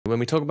When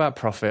we talk about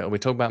profit or we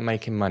talk about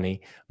making money,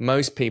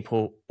 most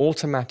people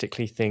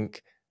automatically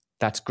think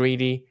that's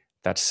greedy,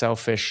 that's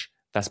selfish,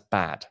 that's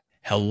bad.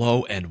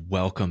 Hello and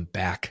welcome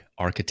back,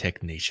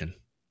 Architect Nation.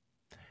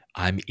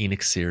 I'm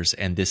Enoch Sears,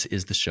 and this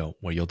is the show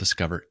where you'll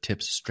discover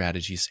tips,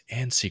 strategies,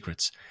 and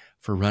secrets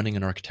for running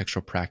an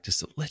architectural practice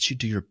that lets you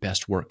do your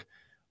best work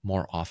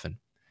more often.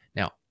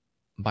 Now,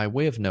 by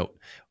way of note,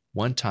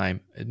 one time,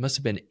 it must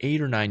have been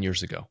 8 or 9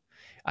 years ago,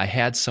 I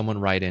had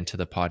someone write into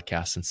the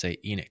podcast and say,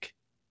 Enoch,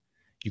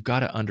 you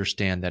got to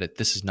understand that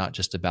this is not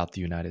just about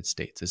the United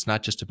States. It's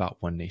not just about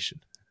one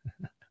nation.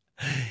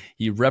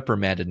 He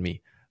reprimanded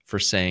me for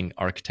saying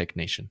Architect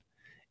Nation.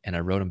 And I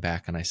wrote him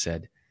back and I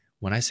said,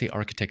 when I say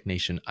Architect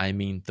Nation, I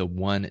mean the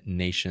one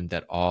nation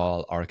that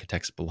all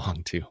architects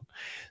belong to.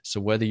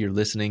 So whether you're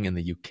listening in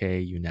the UK,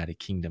 United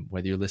Kingdom,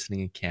 whether you're listening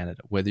in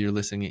Canada, whether you're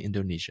listening in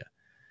Indonesia,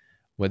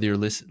 whether you're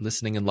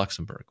listening in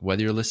Luxembourg,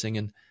 whether you're listening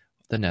in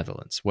the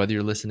Netherlands, whether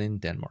you're listening in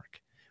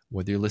Denmark,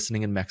 whether you're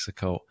listening in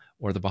Mexico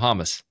or the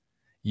Bahamas,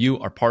 you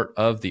are part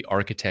of the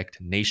Architect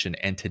Nation.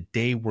 And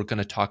today we're going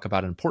to talk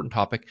about an important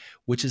topic,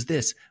 which is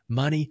this: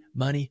 money,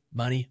 money,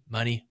 money,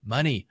 money,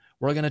 money.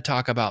 We're going to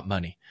talk about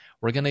money.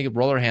 We're going to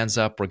roll our hands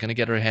up. We're going to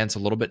get our hands a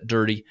little bit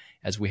dirty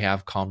as we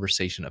have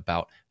conversation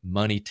about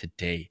money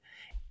today.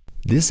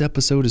 This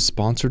episode is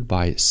sponsored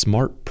by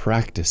Smart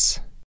Practice,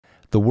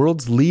 the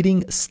world's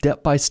leading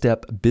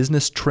step-by-step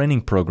business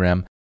training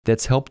program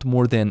that's helped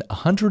more than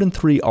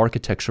 103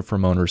 architecture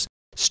firm owners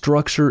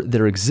structure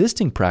their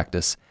existing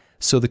practice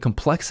so the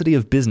complexity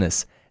of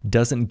business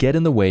doesn't get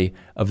in the way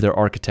of their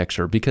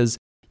architecture. Because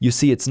you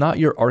see, it's not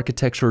your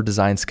architecture or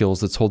design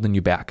skills that's holding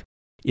you back.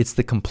 It's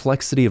the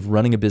complexity of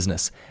running a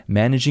business,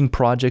 managing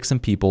projects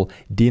and people,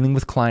 dealing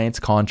with clients,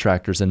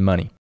 contractors, and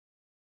money.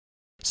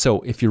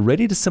 So if you're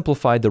ready to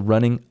simplify the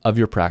running of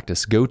your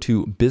practice, go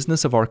to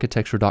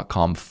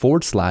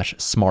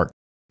businessofarchitecture.com/smart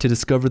to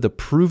discover the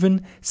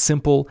proven,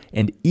 simple,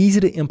 and easy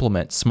to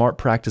implement Smart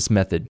Practice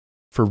method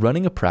for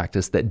running a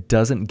practice that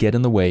doesn't get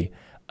in the way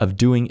of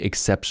doing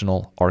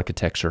exceptional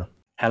architecture.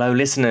 Hello,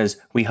 listeners.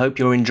 We hope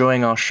you're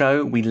enjoying our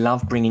show. We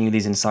love bringing you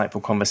these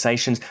insightful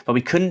conversations, but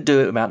we couldn't do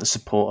it without the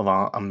support of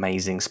our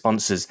amazing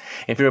sponsors.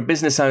 If you're a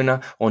business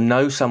owner or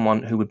know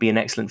someone who would be an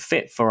excellent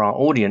fit for our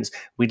audience,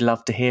 we'd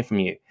love to hear from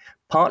you.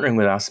 Partnering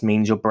with us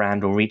means your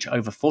brand will reach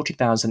over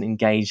 40,000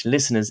 engaged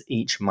listeners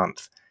each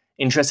month.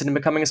 Interested in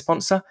becoming a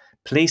sponsor?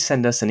 Please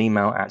send us an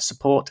email at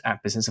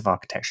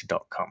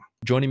support@businessofarchitecture.com.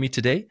 Joining me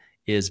today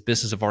is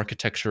Business of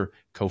Architecture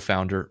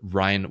co-founder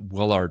Rion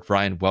Willard.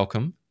 Rion,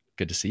 welcome.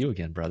 Good to see you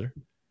again, brother.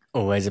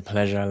 Always a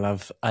pleasure.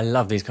 I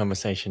love these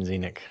conversations,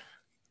 Enoch.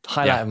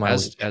 Highlight of my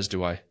week. As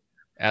do I.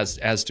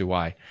 As do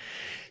I.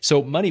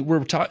 So money,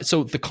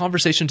 so the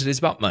conversation today is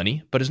about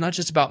money, but it's not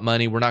just about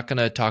money. We're not going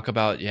to talk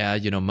about,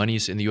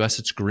 money's in the US,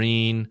 it's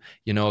green.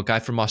 A guy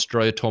from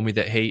Australia told me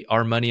that, hey,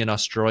 our money in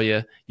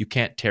Australia, you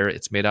can't tear it.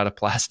 It's made out of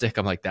plastic.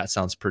 I'm like, that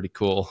sounds pretty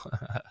cool.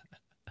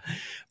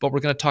 But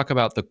we're going to talk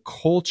about the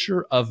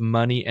culture of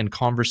money and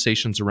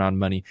conversations around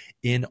money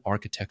in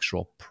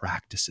architectural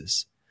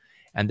practices.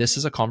 And this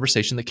is a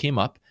conversation that came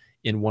up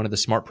in one of the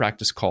Smart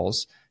Practice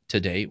calls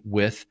today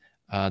with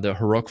the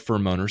heroic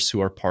firm owners who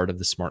are part of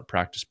the Smart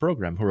Practice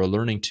program, who are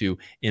learning to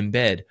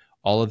embed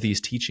all of these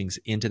teachings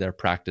into their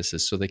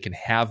practices so they can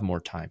have more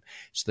time,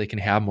 so they can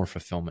have more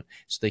fulfillment,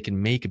 so they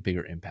can make a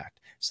bigger impact,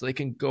 so they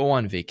can go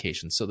on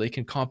vacation, so they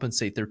can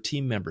compensate their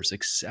team members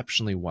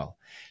exceptionally well.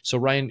 So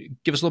Rion,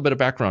 give us a little bit of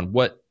background.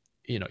 What,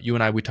 you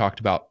and I, we talked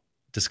about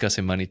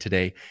discussing money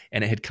today,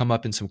 and it had come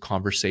up in some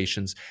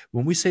conversations.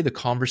 When we say the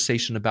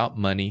conversation about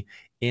money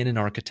in an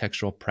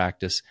architectural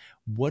practice,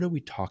 what are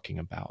we talking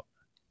about?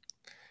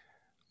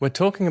 We're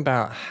talking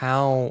about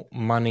how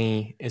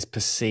money is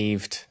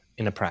perceived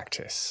in a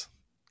practice.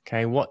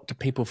 Okay, what do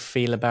people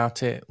feel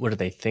about it? What do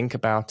they think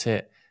about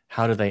it?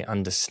 How do they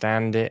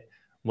understand it?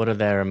 What are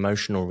their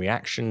emotional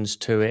reactions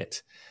to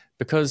it?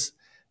 Because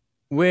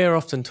we're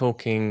often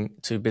talking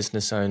to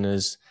business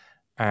owners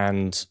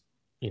and,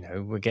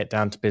 we get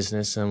down to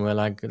business and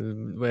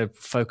we're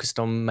focused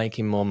on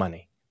making more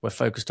money. We're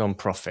focused on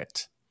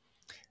profit.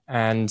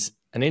 And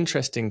an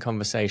interesting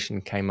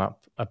conversation came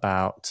up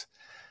about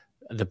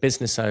the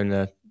business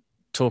owner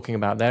talking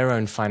about their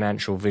own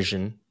financial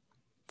vision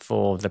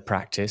for the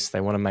practice.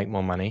 They want to make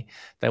more money.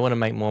 They want to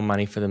make more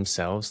money for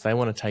themselves. They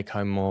want to take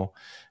home more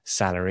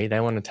salary. They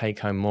want to take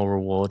home more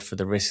reward for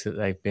the risk that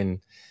they've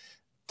been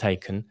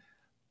taken.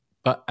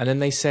 And then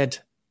they said,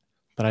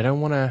 but I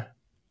don't want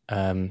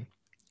to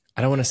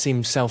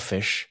seem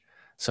selfish.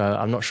 So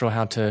I'm not sure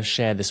how to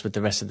share this with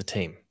the rest of the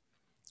team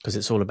because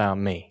it's all about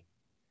me.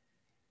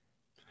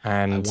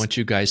 And I want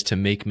you guys to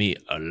make me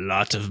a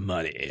lot of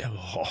money.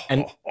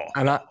 And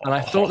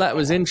I thought that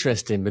was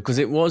interesting because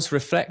it was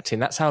reflecting.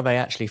 That's how they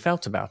actually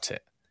felt about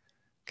it.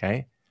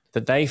 Okay.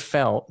 That they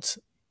felt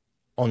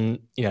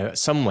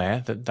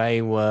somewhere that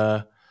they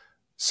were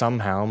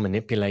somehow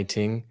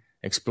manipulating,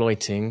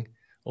 exploiting,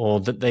 or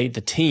that the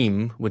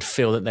team would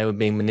feel that they were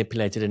being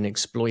manipulated and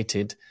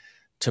exploited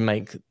to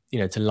make,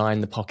 to line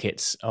the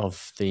pockets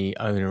of the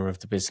owner of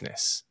the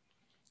business.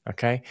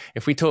 Okay.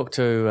 If we talk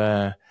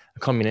to a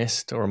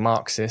communist or a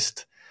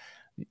Marxist,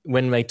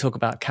 when they talk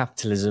about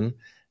capitalism,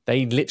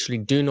 they literally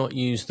do not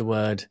use the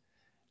word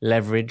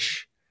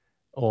leverage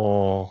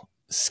or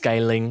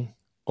scaling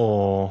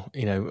or,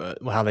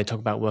 how they talk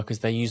about workers.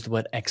 They use the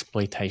word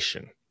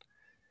exploitation.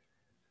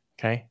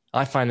 Okay.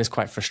 I find this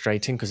quite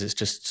frustrating because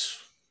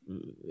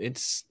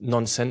it's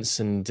nonsense,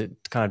 and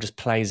it kind of just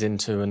plays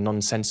into a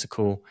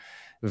nonsensical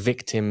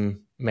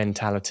victim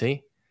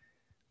mentality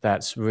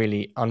that's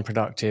really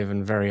unproductive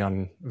and very,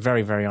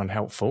 very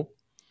unhelpful.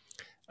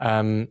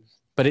 But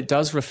it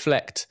does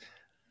reflect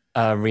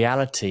a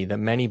reality that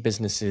many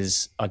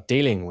businesses are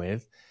dealing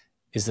with,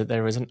 is that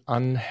there is an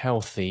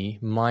unhealthy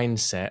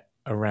mindset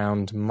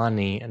around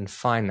money and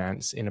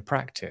finance in a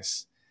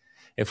practice.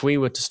 If we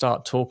were to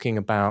start talking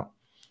about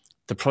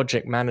the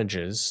project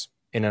managers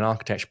in an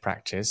architecture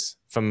practice,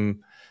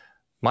 from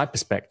my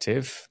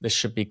perspective, this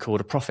should be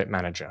called a profit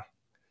manager.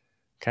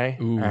 Okay.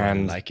 Ooh, I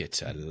like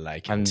it.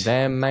 And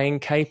their main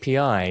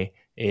KPI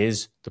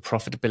is the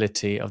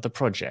profitability of the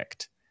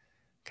project.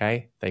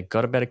 Okay. They've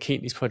got to better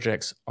keep these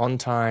projects on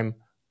time,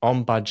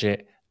 on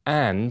budget,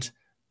 and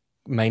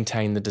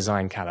maintain the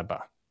design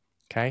caliber.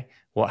 Okay.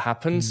 What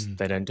happens?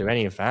 They don't do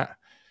any of that.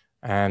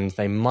 And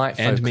they might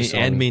focus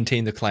and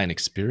maintain the client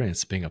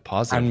experience being a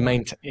positive.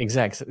 And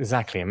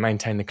exactly, and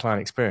maintain the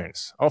client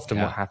experience.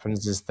 Often what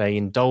happens is they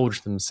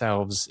indulge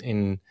themselves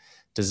in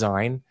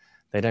design.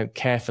 They don't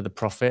care for the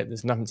profit.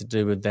 There's nothing to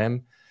do with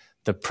them.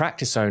 The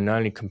practice owner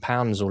only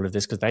compounds all of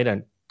this because they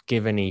don't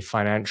give any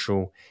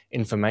financial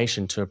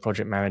information to a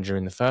project manager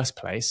in the first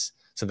place.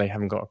 So they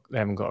haven't got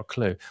a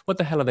clue. What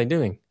the hell are they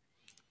doing?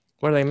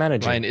 What are they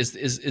managing? Ryan, is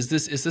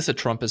this a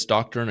Trumpist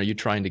doctrine? Are you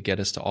trying to get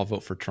us to all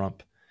vote for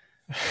Trump?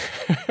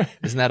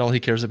 Isn't that all he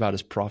cares about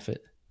is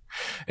profit?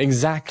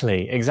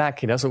 Exactly.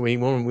 That's what we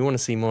want. We want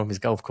to see more of his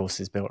golf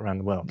courses built around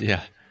the world.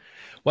 Yeah.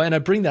 Well, and I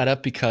bring that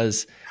up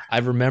because I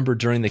remember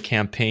during the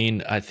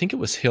campaign, I think it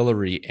was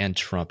Hillary and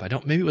Trump.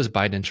 Maybe it was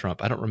Biden and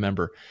Trump. I don't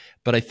remember.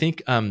 But I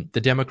think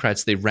the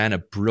Democrats, they ran a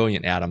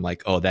brilliant ad. I'm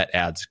like, oh, that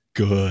ad's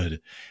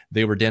good.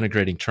 They were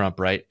denigrating Trump,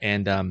 right?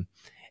 And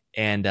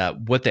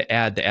what the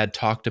ad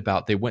talked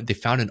about, they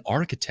found an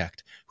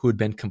architect who had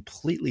been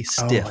completely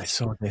stiffed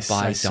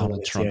by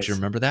Donald Trump. Yes. Do you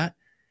remember that?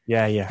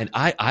 Yeah, yeah. And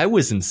I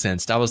was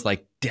incensed. I was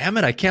like, damn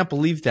it, I can't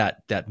believe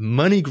that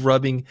money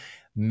grubbing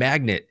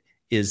magnet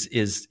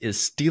is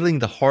stealing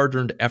the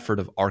hard-earned effort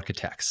of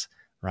architects,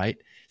 right?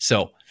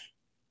 So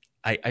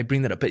I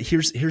bring that up. But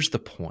here's the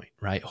point,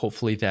 right?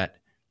 Hopefully that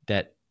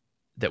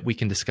we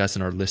can discuss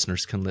and our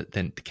listeners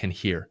can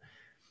hear,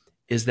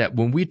 is that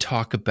when we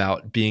talk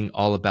about being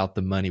all about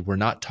the money, we're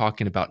not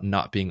talking about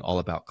not being all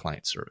about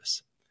client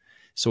service.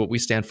 So what we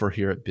stand for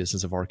here at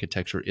Business of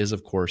Architecture is,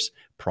 of course,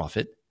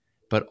 profit,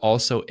 but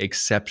also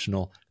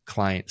exceptional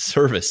client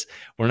service.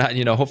 We're not,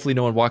 hopefully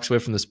no one walks away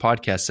from this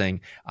podcast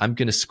saying, I'm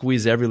going to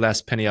squeeze every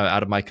last penny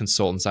out of my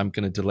consultants. I'm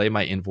going to delay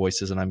my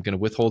invoices and I'm going to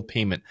withhold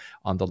payment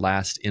on the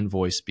last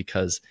invoice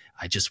because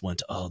I just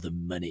want all the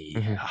money.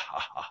 Mm-hmm.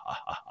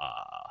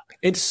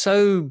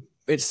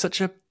 It's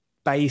such a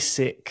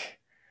basic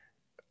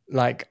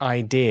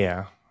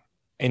idea.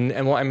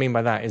 And what I mean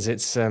by that is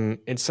it's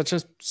such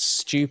a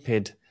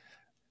stupid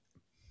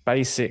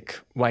basic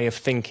way of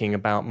thinking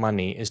about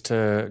money is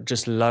to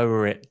just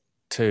lower it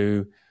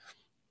to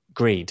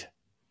greed.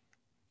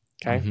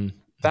 Okay. Mm-hmm.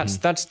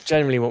 That's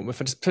generally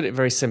if I just put it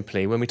very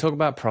simply, when we talk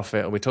about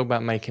profit or we talk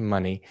about making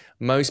money,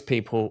 most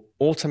people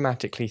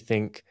automatically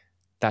think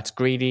that's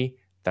greedy,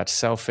 that's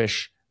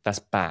selfish, that's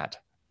bad.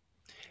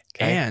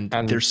 Okay? And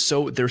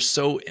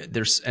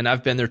and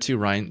I've been there too,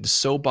 Ryan,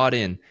 so bought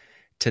in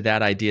to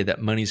that idea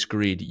that money's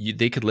greed.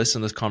 They could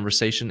listen to this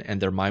conversation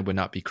and their mind would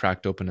not be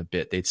cracked open a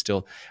bit. They'd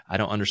still, I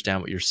don't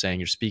understand what you're saying.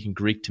 You're speaking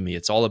Greek to me.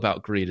 It's all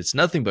about greed. It's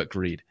nothing but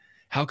greed.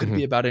 How could it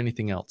be about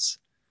anything else?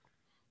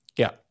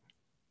 Yeah.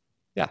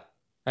 Yeah.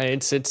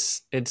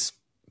 It's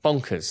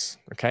bonkers.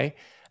 Okay.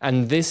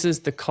 And this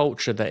is the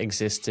culture that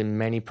exists in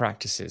many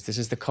practices. This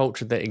is the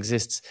culture that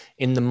exists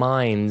in the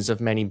minds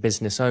of many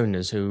business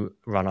owners who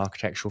run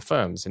architectural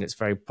firms. And it's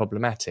very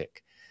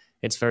problematic.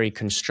 It's very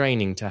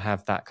constraining to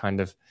have that kind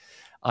of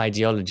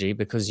ideology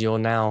because you're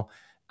now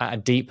at a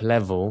deep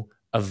level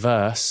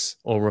averse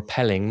or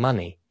repelling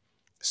money.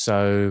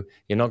 So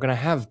you're not going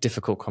to have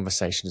difficult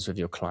conversations with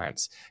your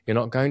clients. You're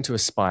not going to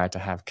aspire to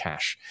have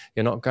cash.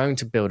 You're not going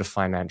to build a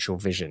financial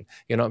vision.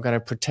 You're not going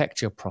to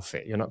protect your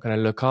profit. You're not going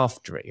to look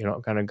after it. You're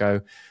not going to go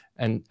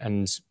and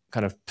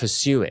kind of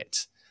pursue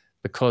it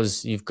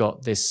because you've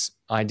got this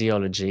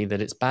ideology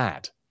that it's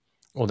bad,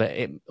 or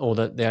that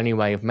the only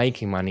way of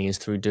making money is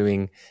through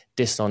doing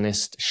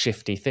dishonest,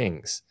 shifty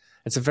things.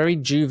 It's a very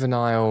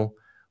juvenile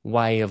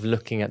way of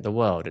looking at the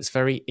world. It's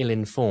very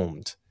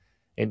ill-informed.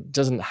 It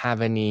doesn't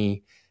have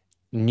any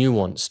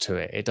nuance to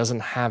it. It doesn't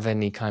have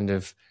any kind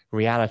of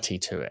reality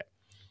to it.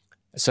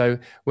 So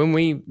when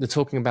we are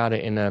talking about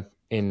it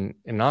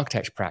in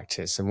architecture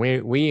practice, and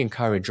we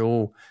encourage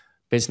all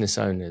business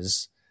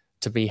owners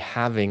to be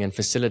having and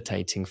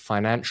facilitating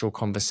financial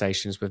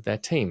conversations with their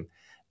team,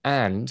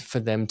 and for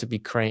them to be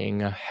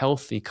creating a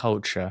healthy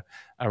culture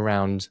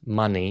around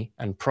money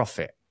and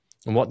profit.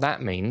 And what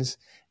that means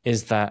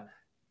is that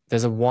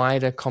there's a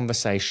wider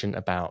conversation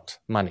about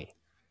money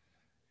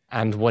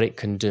and what it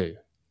can do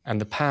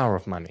and the power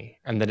of money,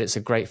 and that it's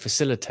a great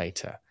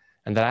facilitator,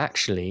 and that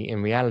actually,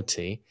 in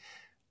reality,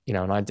 you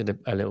know, and I did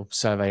a little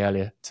survey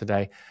earlier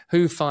today,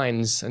 who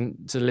finds,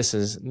 and to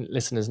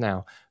listeners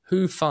now,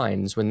 who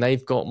finds when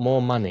they've got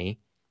more money,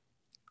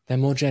 they're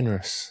more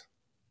generous?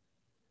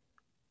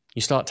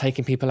 You start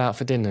taking people out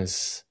for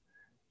dinners.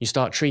 You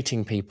start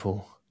treating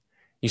people.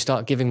 You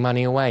start giving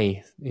money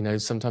away. You know,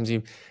 sometimes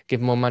you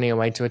give more money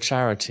away to a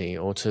charity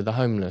or to the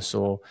homeless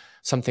or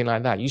something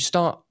like that. You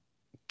start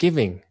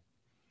giving,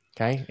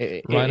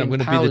 okay? Ryan, I'm going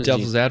to be the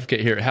devil's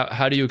advocate here.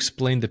 How do you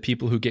explain the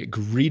people who get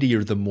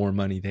greedier the more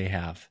money they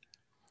have?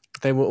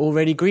 They were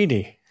already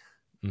greedy.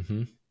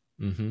 Mm-hmm.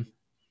 Mm-hmm.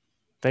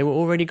 They were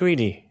already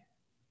greedy.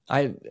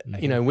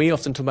 You know, we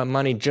often talk about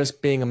money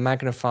just being a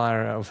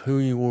magnifier of who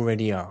you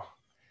already are.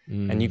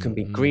 Mm-hmm. And you can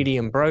be greedy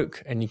and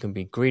broke, and you can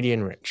be greedy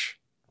and rich.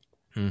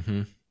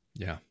 Mm-hmm.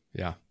 Yeah,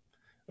 yeah.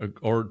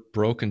 Or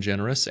broke and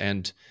generous,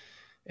 and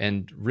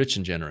rich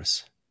and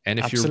generous. And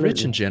if Absolutely. You're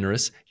rich and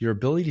generous, your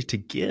ability to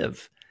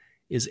give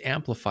is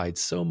amplified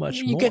so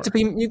much more. You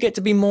get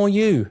to be more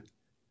you.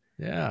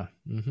 Yeah.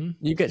 Mm-hmm.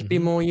 You get to be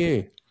more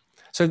you.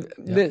 So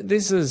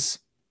this is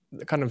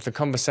kind of the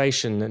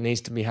conversation that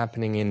needs to be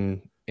happening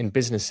in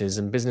businesses,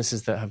 and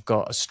businesses that have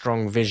got a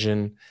strong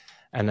vision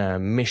and a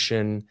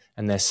mission,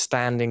 and they're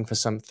standing for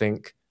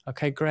something.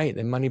 Okay, great.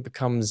 Then money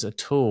becomes a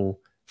tool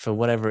for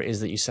whatever it is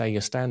that you say you're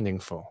standing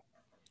for.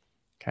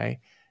 Okay.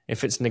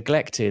 If it's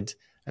neglected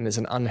and it's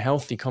an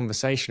unhealthy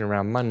conversation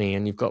around money,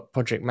 and you've got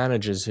project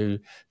managers who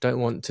don't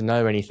want to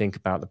know anything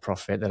about the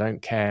profit, they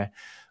don't care,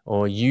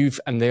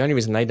 and the only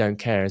reason they don't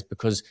care is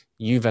because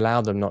you've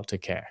allowed them not to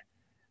care.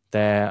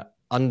 They're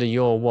under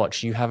your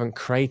watch. You haven't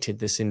created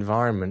this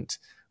environment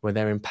where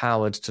they're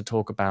empowered to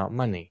talk about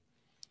money.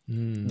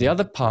 The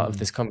other part of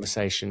this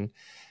conversation,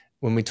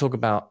 when we talk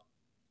about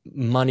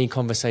money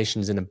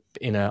conversations in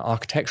an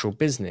architectural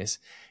business,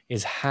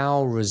 is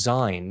how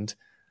resigned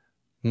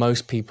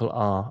most people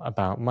are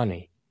about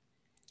money.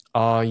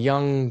 Our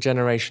young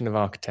generation of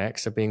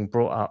architects are being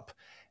brought up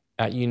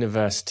at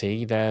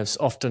university. There's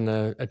often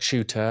a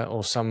tutor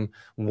or some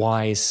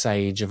wise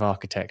sage of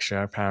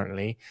architecture,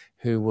 apparently,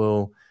 who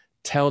will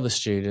tell the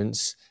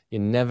students,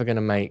 you're never going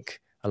to make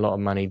a lot of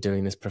money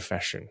doing this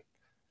profession.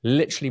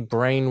 Literally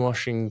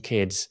brainwashing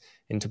kids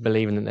into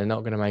believing that they're not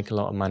going to make a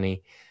lot of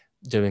money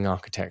doing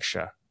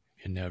architecture.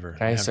 You never.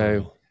 Okay, never so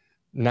will.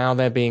 Now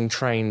they're being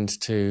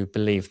trained to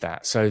believe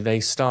that. So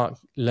they start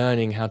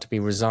learning how to be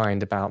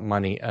resigned about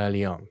money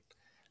early on.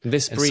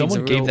 And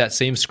someone gave that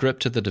same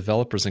script to the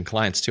developers and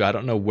clients too. I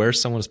don't know where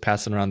someone was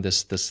passing around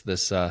this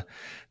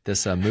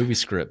movie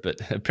script,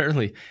 but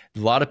apparently a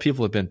lot of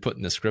people have been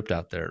putting this script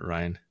out there,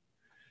 Ryan.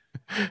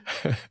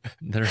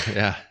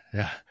 Yeah.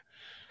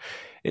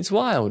 It's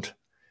wild.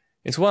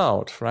 It's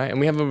wild, right? And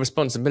we have a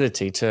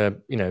responsibility to,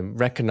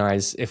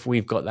 recognize if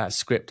we've got that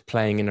script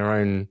playing in our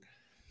own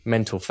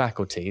mental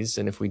faculties.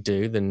 And if we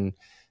do, then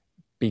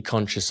be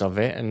conscious of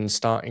it and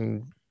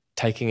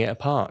taking it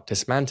apart,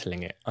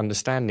 dismantling it,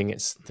 understanding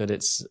that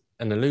it's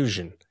an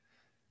illusion.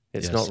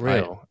 It's not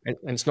real, and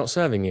it's not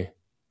serving you.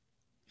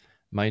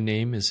 My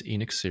name is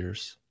Enoch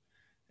Sears,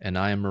 and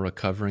I am a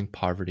recovering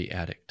poverty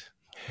addict.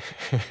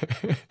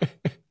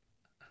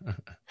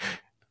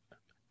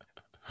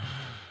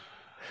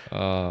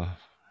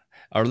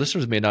 Our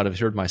listeners may not have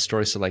heard my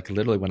story. So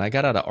literally when I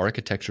got out of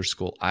architecture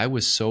school, I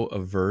was so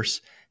averse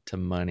to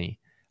money.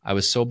 I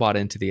was so bought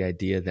into the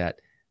idea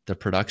that the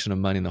production of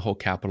money and the whole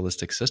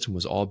capitalistic system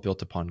was all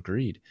built upon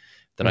greed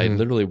that I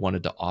literally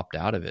wanted to opt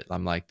out of it.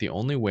 I'm like, the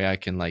only way I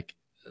can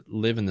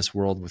live in this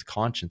world with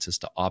conscience is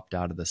to opt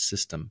out of the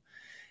system.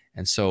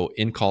 And so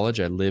in college,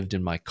 I lived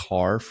in my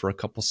car for a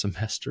couple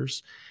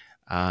semesters.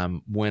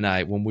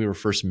 When we were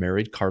first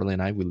married, Carly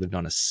and we lived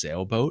on a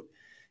sailboat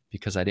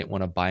because I didn't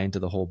want to buy into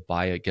the whole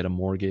get a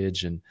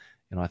mortgage. And,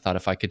 I thought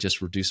if I could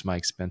just reduce my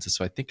expenses.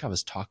 So I think I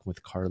was talking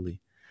with Carly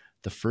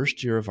the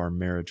first year of our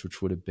marriage,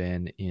 which would have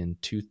been in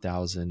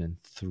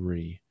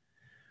 2003,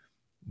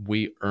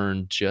 we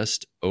earned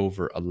just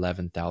over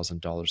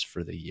 $11,000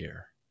 for the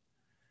year.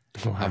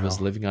 Wow. I was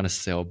living on a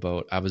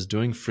sailboat. I was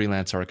doing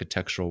freelance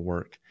architectural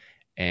work,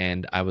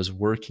 and I was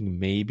working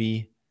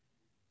maybe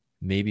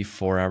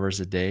 4 hours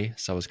a day.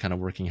 So I was kind of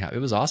working.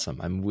 It was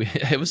awesome. I mean,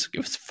 it was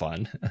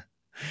fun.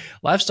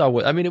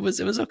 Lifestyle. I mean, it was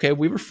okay.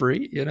 We were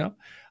free.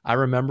 I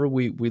remember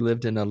we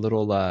lived in a little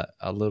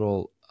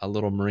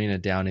marina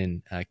down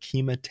in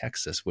Kemah,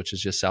 Texas, which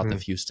is just south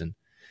of Houston.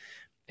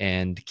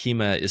 And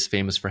Kemah is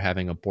famous for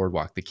having a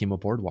boardwalk, the Kemah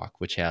Boardwalk,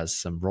 which has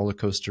some roller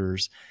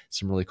coasters,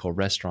 some really cool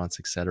restaurants,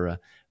 etc.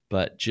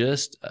 But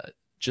just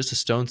a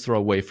stone's throw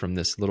away from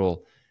this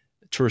little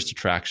tourist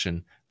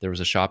attraction, there was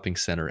a shopping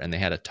center, and they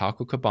had a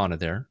Taco Cabana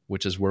there,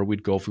 which is where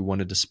we'd go if we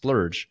wanted to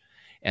splurge,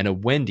 and a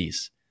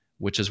Wendy's,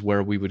 which is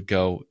where we would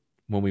go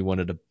when we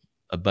wanted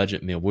a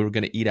budget meal. We were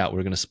going to eat out. We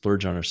were going to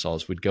splurge on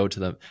ourselves. We'd go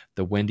to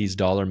the Wendy's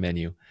dollar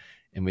menu,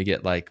 and we'd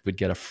get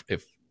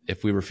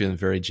if we were feeling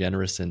very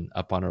generous and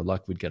up on our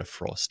luck, we'd get a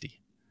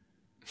Frosty.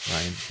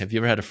 Ryan, have you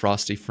ever had a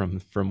Frosty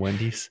from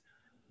Wendy's?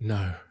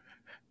 No.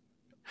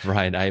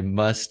 Ryan, I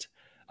must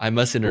When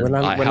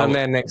I'm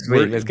there next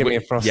week, let's give me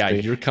a Frosty. Yeah,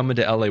 you're coming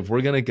to LA.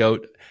 We're gonna go.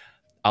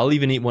 I'll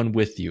even eat one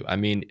with you. I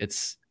mean,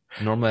 it's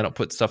normally I don't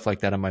put stuff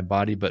like that on my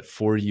body, but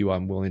for you,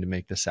 I'm willing to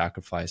make the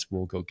sacrifice.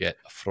 We'll go get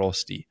a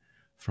Frosty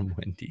from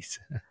Wendy's.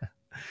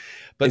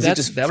 But is it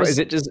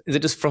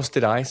just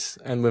frosted ice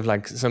and with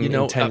like some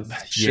intense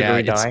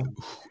sugary dye?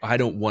 I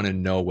don't want to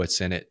know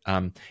what's in it.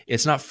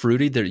 It's not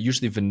fruity. They're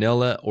usually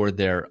vanilla or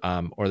they're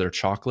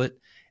chocolate.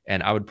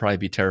 And I would probably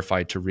be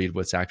terrified to read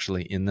what's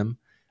actually in them.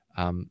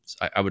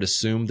 I would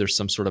assume there's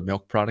some sort of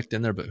milk product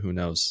in there, but who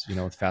knows? You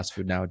know, with fast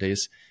food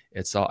nowadays,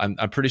 it's all. I'm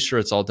pretty sure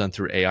it's all done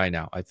through AI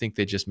now. I think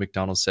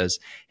McDonald's says,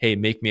 "Hey,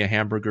 make me a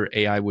hamburger.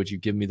 AI, would you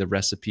give me the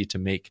recipe to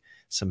make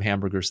some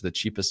hamburgers the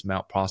cheapest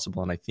amount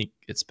possible?" And I think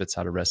it spits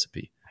out a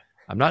recipe.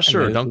 I'm not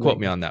sure. Don't quote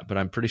me on that, but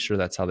I'm pretty sure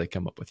that's how they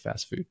come up with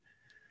fast food.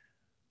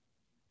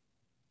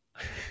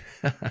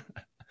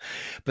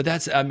 But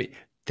that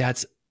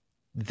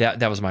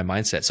was my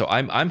mindset. So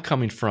I'm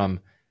coming from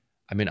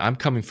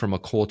a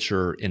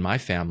culture in my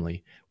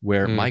family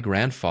where my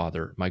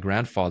grandfather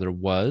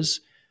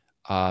was,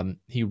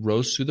 he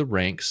rose through the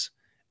ranks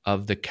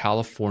of the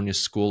California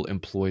School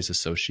Employees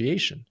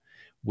Association,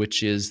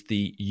 which is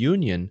the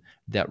union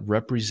that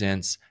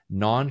represents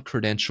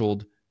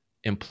non-credentialed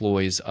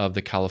employees of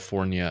the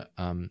California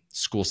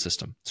school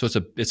system. So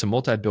it's a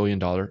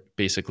multi-billion-dollar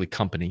basically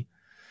company.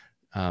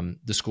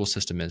 The school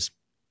system is.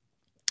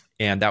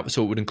 And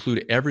so it would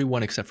include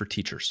everyone except for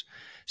teachers.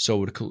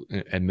 So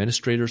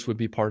administrators would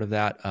be part of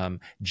that.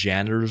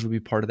 Janitors would be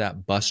part of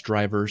that. Bus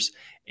drivers.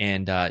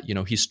 And,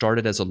 he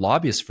started as a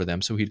lobbyist for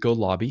them. So he'd go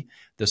lobby.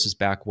 This is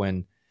back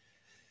when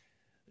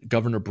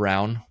Governor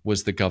Brown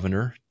was the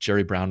governor.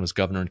 Jerry Brown was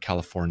governor in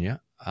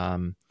California.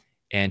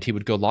 And he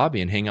would go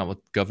lobby and hang out with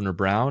Governor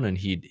Brown. And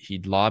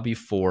he'd lobby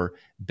for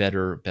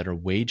better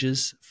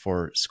wages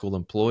for school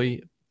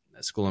employees.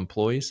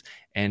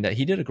 And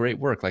he did a great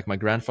work. Like my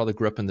grandfather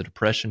grew up in the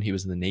Depression. He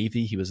was in the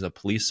Navy. He was a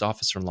police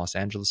officer in Los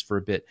Angeles for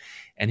a bit.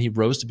 And he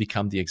rose to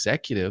become the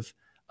executive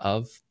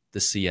of the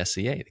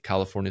CSEA, the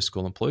California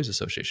School Employees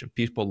Association.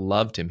 People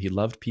loved him. He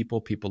loved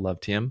people. People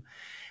loved him.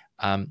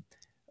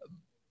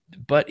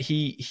 But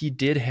he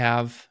did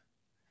have,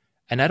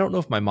 and I don't know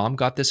if my mom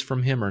got this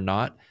from him or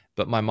not,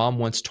 but my mom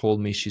once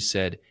told me, she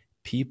said,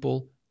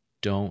 people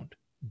don't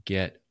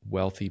get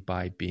wealthy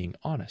by being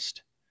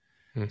honest.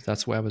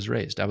 That's why I was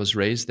raised. I was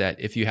raised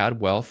that if you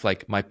had wealth,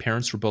 like my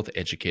parents were both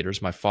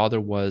educators. My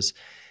father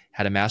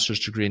had a master's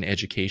degree in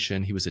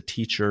education. He was a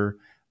teacher.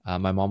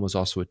 My mom was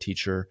also a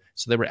teacher.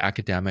 So they were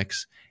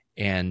academics.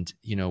 And,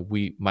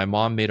 my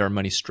mom made our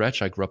money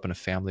stretch. I grew up in a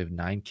family of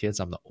 9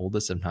 kids. I'm the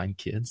oldest of 9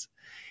 kids.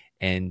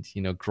 And,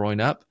 growing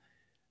up,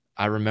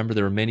 I remember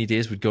there were many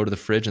days we'd go to the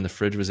fridge and the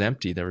fridge was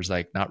empty. There was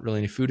like not really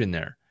any food in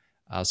there.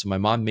 So my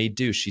mom made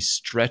do. She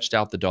stretched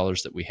out the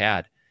dollars that we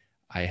had.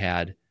 I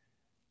had,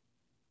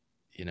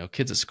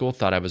 kids at school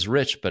thought I was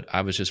rich, but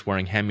I was just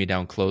wearing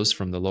hand-me-down clothes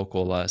from the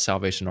local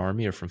Salvation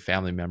Army or from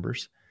family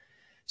members.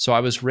 So I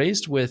was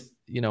raised with,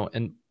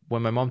 and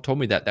when my mom told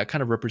me that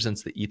kind of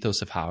represents the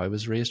ethos of how I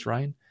was raised,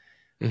 Ryan,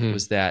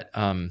 was that,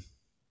 there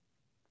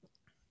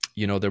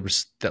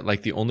was that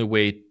like the only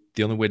way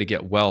to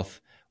get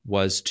wealth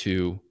was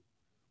to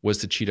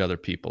cheat other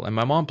people. And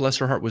my mom, bless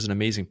her heart, was an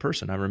amazing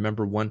person. I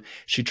remember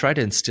she tried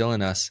to instill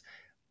in us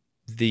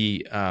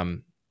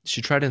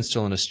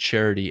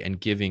charity and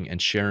giving and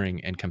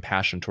sharing and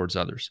compassion towards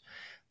others.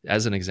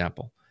 As an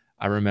example,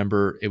 I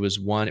remember it was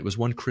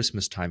one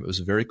Christmas time. It was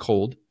very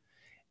cold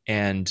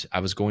and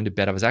I was going to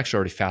bed. I was actually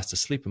already fast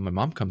asleep and my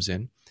mom comes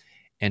in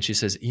and she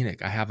says,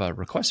 "Enoch, I have a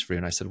request for you."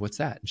 And I said, "What's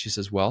that?" And she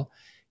says, "Well,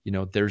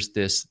 there's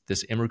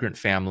this immigrant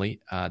family.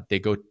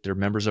 They're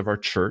members of our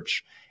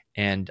church.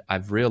 And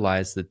I've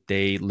realized that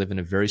they live in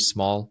a very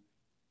small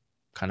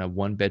kind of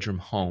 1-bedroom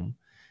home.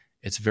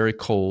 It's very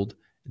cold.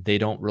 They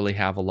don't really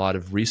have a lot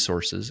of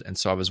resources. And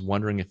so I was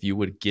wondering if you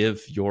would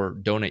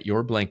donate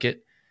your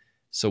blanket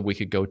so we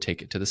could go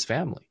take it to this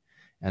family."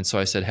 And so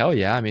I said, "Hell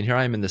yeah. I mean, here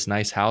I am in this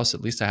nice house.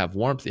 At least I have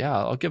warmth. Yeah,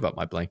 I'll give up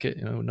my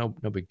blanket. No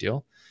big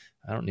deal.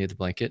 I don't need the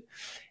blanket."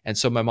 And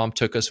so my mom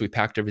took us, we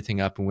packed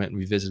everything up and went and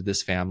we visited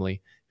this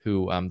family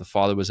who, the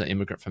father was an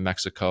immigrant from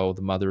Mexico,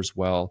 the mother as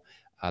well.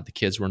 The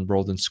kids were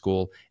enrolled in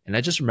school. And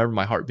I just remember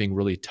my heart being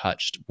really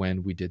touched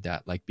when we did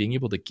that, like being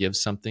able to give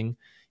something,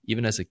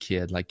 even as a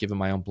kid, like giving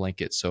my own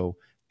blanket so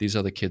these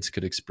other kids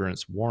could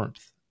experience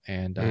warmth.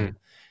 And,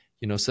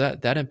 so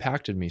that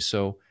impacted me.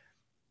 So,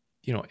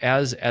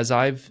 as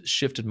I've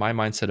shifted my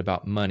mindset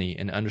about money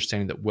and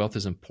understanding that wealth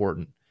is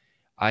important,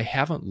 I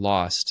haven't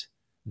lost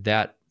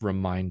that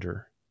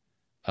reminder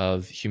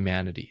of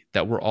humanity,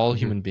 that we're all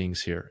human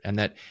beings here. And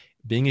that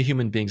being a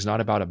human being is not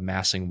about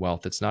amassing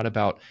wealth. It's not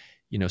about,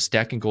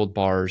 stacking gold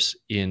bars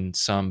in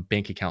some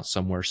bank account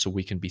somewhere so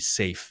we can be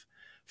safe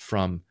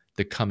from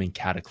the coming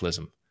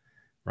cataclysm,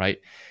 right?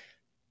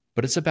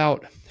 But it's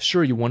about,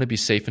 sure, you want to be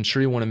safe and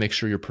sure, you want to make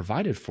sure you're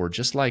provided for.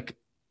 Just like,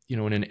 in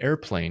an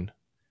airplane,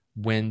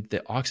 when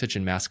the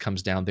oxygen mask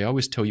comes down, they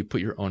always tell you put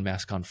your own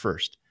mask on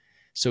first.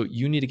 So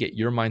you need to get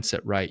your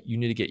mindset right. You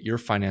need to get your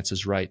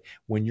finances right.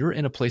 When you're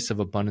in a place of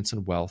abundance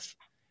and wealth,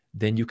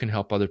 then you can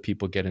help other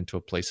people get into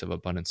a place of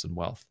abundance and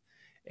wealth.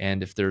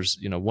 And if there's,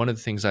 one of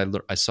the things I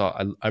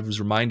was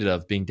reminded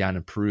of being down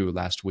in Peru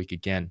last week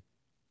again,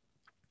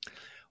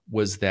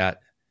 was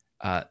that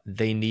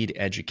they need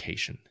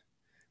education.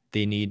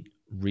 They need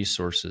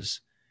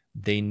resources.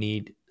 They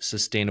need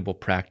sustainable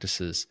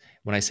practices.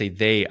 When I say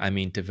they, I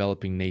mean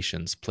developing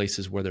nations,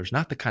 places where there's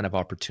not the kind of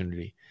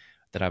opportunity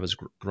that I was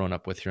grown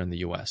up with here in the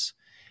US.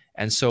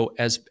 And so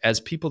as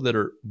people that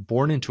are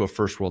born into a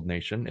first world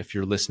nation, if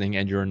you're listening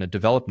and you're in a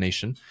developed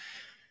nation,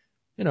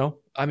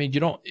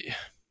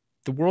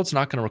 the world's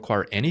not going to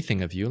require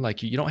anything of you.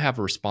 Like, you don't have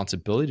a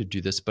responsibility to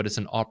do this, but it's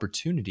an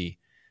opportunity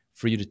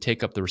for you to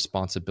take up the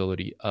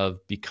responsibility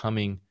of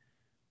becoming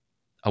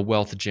a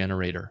wealth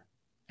generator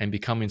and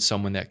becoming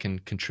someone that can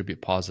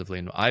contribute positively.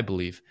 And I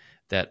believe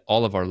that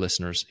all of our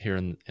listeners here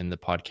in the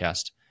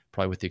podcast,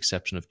 probably with the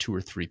exception of 2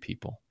 or 3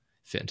 people,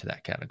 fit into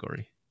that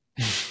category.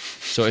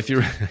 So if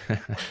you're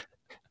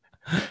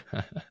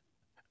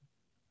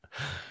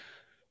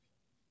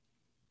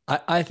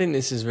I think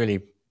this is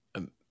really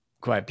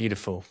quite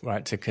beautiful,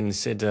 right? To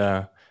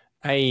consider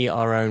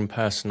our own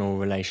personal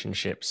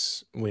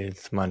relationships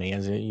with money.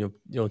 As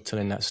you're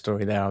telling that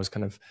story there, I was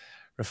kind of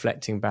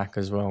reflecting back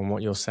as well on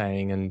what you're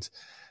saying, and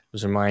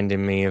was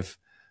reminding me of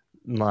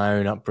my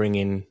own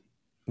upbringing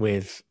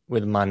with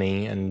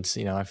money. And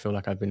I feel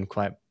like I've been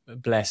quite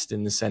blessed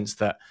in the sense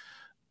that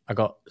I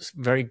got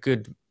very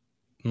good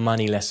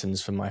money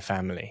lessons from my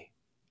family.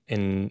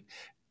 In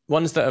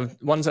ones that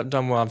I've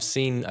done well. I've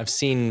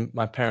seen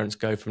my parents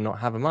go from not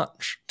having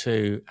much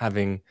to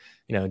having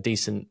a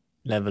decent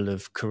level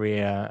of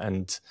career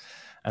and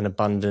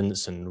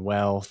abundance and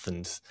wealth,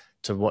 and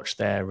to watch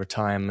their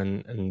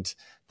retirement and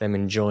them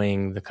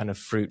enjoying the kind of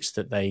fruits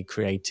that they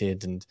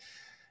created. And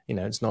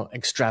it's not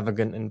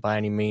extravagant and by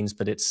any means,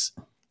 but it's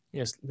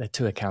they're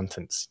 2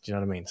 accountants. Do you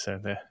know what I mean? So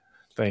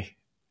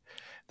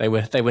they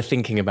were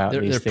thinking about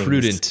these things.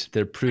 Prudent.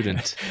 They're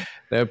prudent.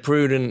 They're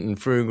prudent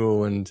and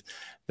frugal, and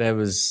there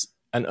was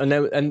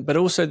but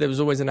also there was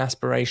always an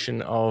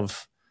aspiration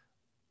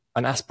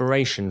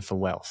for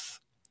wealth.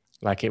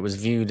 Like, it was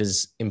viewed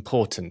as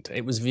important.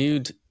 It was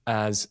viewed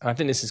as, I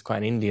think this is quite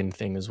an Indian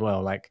thing as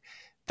well, like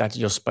that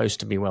you're supposed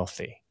to be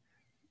wealthy.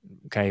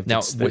 Okay. Now,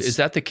 is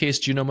that the case?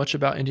 Do you know much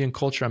about Indian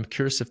culture? I'm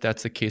curious if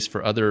that's the case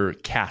for other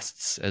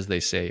castes, as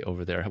they say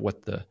over there,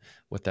 what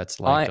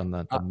that's like on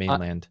the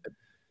mainland.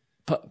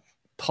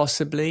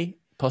 Possibly.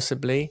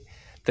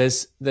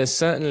 There's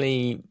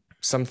certainly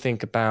something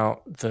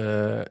about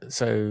the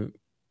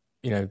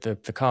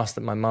caste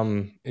that my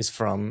mum is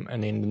from,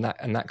 and in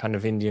that kind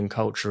of Indian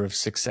culture of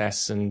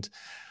success and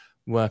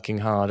working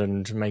hard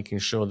and making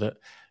sure that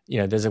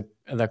there's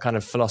the kind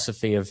of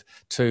philosophy of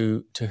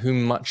to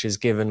whom much is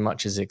given,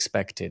 much is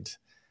expected,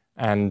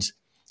 and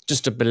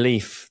just a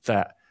belief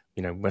that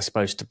we're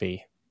supposed to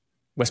be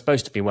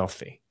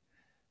wealthy,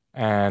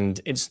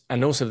 and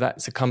also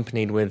that's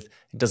accompanied with,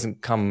 it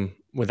doesn't come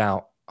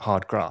without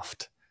hard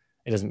graft,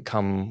 it doesn't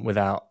come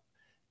without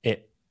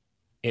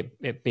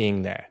it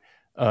being there.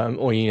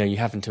 Or you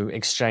having to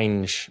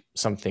exchange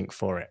something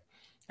for it,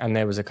 and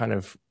there was a kind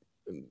of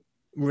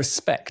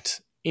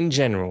respect in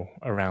general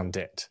around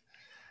it.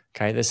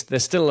 Okay,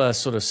 there's still a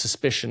sort of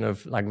suspicion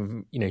of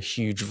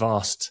huge,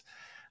 vast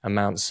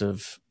amounts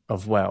of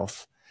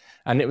wealth,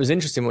 and it was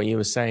interesting what you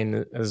were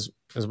saying as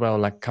well.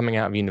 Like, coming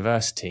out of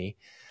university,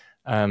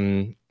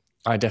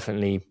 I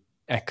definitely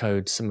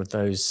echoed some of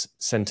those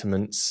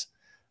sentiments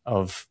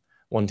of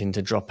wanting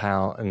to drop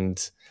out,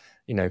 and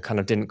kind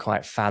of didn't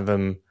quite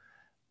fathom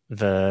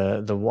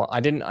the what I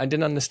didn't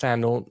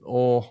understand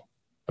or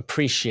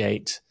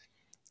appreciate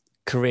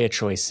career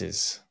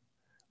choices,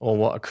 or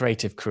what a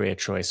creative career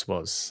choice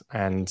was.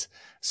 And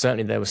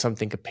certainly there was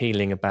something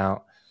appealing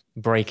about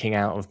breaking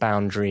out of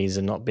boundaries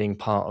and not being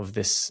part of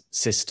this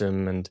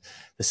system, and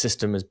the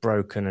system is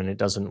broken and it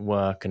doesn't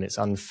work and it's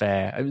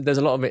unfair. There's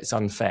a lot of it's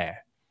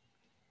unfair.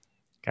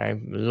 Okay,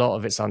 a lot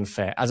of it's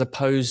unfair, as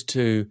opposed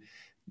to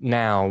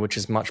now, which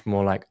is much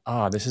more like,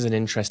 this is an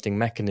interesting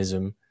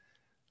mechanism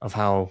of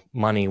how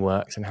money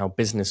works and how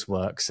business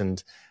works.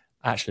 And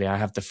actually, I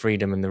have the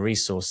freedom and the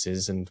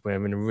resources, and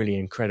we're in a really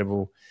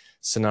incredible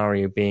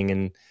scenario being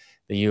in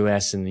the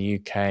US and the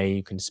UK.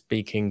 You can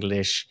speak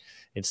English.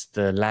 It's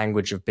the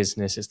language of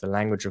business. It's the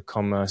language of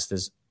commerce.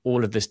 There's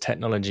all of this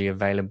technology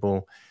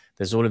available.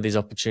 There's all of these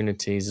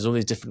opportunities. There's all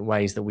these different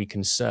ways that we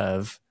can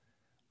serve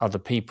other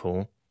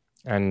people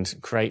and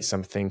create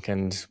something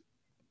and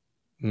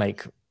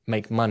make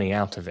money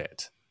out of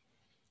it.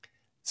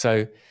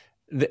 So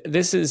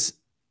this is,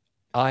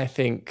 I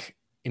think,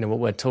 what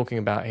we're talking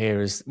about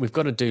here is we've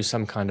got to do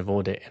some kind of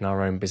audit in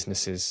our own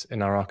businesses,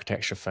 in our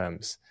architecture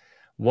firms.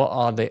 What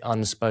are the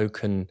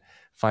unspoken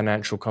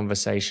financial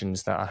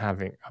conversations that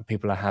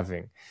people are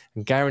having?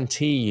 And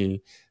guarantee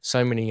you,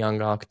 so many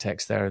young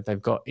architects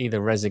they've got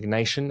either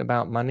resignation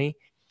about money,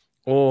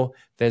 or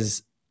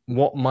there's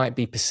what might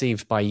be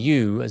perceived by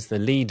you as the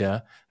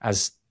leader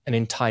as an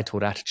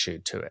entitled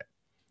attitude to it.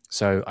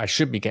 So I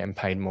should be getting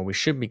paid more. We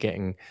should be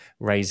getting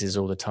raises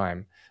all the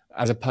time,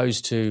 as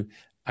opposed to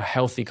a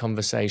healthy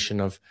conversation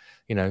of,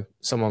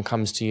 someone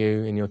comes to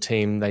you in your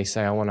team, they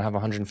say, I want to have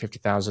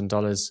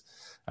 $150,000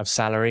 of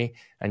salary.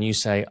 And you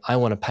say, I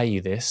want to pay you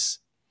this.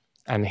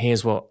 And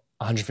here's what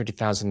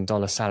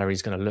 $150,000 salary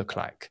is going to look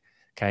like.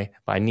 Okay.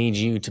 But I need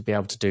you to be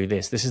able to do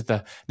this. This is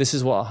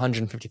what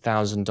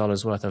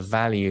 $150,000 worth of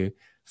value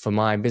for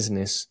my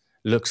business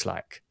looks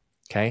like.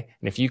 Okay.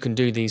 And if you can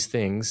do these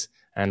things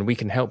and we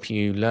can help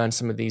you learn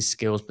some of these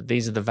skills, but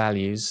these are the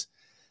values,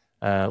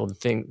 or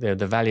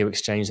the value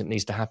exchange that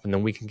needs to happen,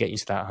 then we can get you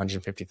to that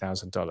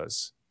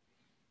 $150,000.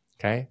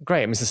 Okay,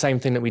 great. It's the same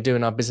thing that we do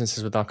in our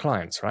businesses with our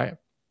clients, right?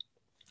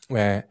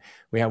 Where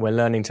we're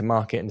learning to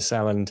market and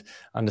sell and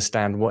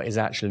understand what is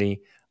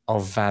actually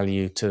of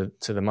value to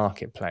the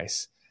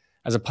marketplace,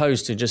 as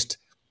opposed to just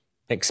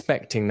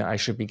expecting that I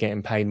should be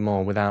getting paid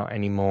more without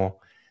any more,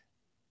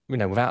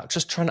 without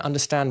just trying to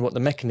understand what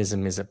the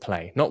mechanism is at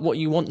play, not what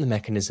you want the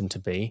mechanism to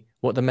be,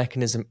 what the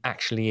mechanism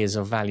actually is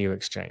of value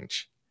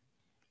exchange.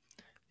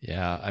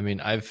 Yeah,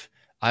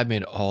 I've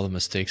made all the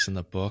mistakes in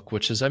the book,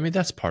 which is,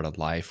 that's part of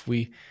life.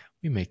 We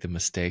make the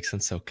mistakes, and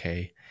it's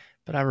okay.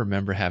 But I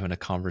remember having a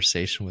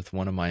conversation with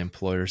one of my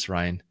employers,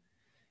 Rion,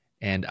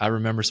 and I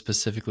remember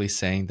specifically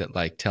saying that,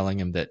 like, telling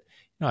him that,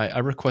 I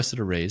requested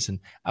a raise, and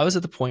I was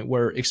at the point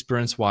where,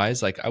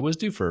 experience-wise, like, I was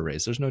due for a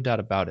raise. There's no doubt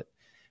about it.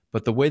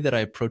 But the way that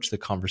I approached the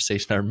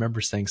conversation, I remember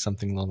saying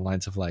something along the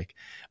lines of, like,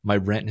 my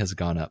rent has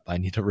gone up. I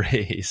need a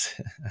raise.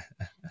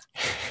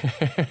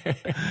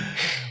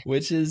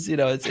 Which is,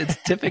 it's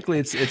typically,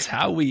 it's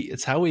how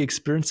we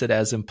experience it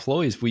as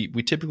employees. We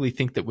typically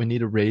think that we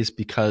need a raise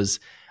because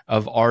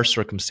of our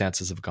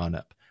circumstances have gone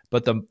up.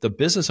 But the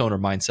business owner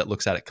mindset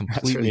looks at it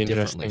completely really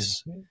differently.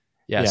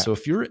 Yeah. So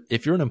if you're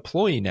an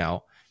employee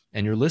now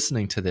and you're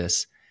listening to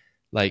this,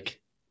 like,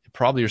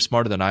 probably you're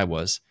smarter than I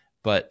was.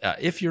 But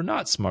if you're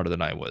not smarter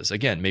than I was,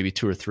 again, maybe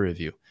 2 or 3 of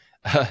you,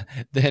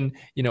 then,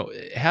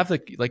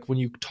 when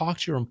you talk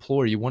to your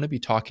employer, you want to be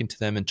talking to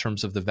them in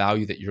terms of the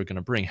value that you're going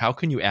to bring. How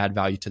can you add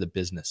value to the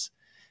business?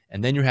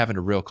 And then you're having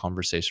a real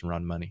conversation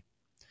around money.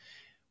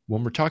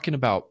 When we're talking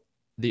about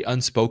the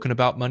unspoken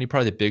about money,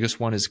 probably the biggest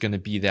one is going to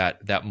be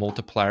that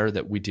multiplier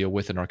that we deal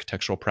with in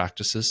architectural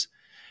practices,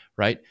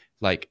 right?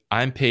 Like,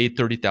 I'm paid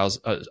let's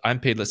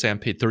say I'm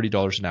paid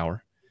 $30 an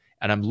hour,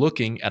 and I'm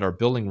looking at our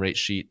billing rate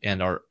sheet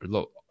and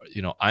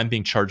I'm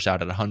being charged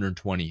out at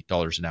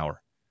 $120 an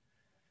hour.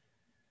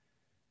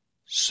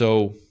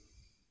 So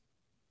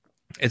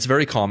it's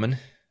very common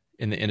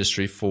in the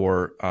industry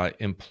for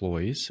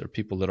employees or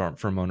people that aren't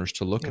firm owners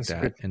to look at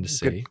that and to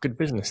say, good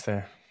business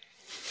there.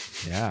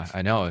 Yeah,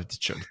 I know. It's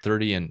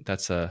 30, and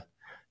that's 3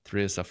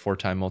 is a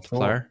 4-time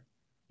multiplier.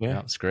 Yeah,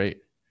 it's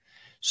great.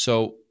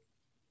 So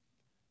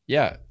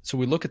so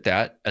we look at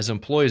that as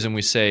employees and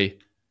we say,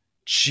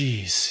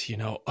 geez,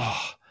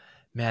 oh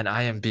man,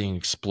 I am being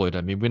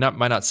exploited. We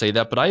might not say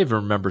that, but I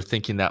even remember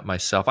thinking that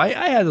myself. I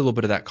had a little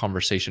bit of that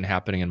conversation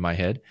happening in my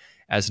head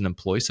as an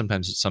employee.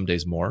 Sometimes, some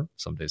days more,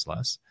 some days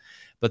less.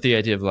 But the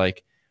idea of,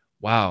 like,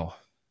 wow,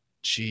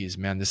 geez,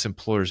 man, this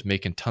employer's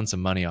making tons of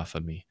money off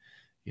of me.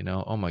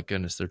 Oh my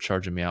goodness, they're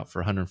charging me out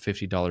for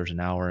 $150 an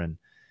hour and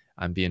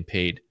I'm being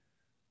paid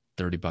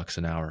 $30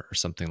 an hour or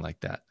something like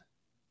that.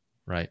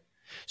 Right.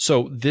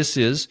 So this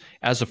is,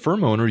 as a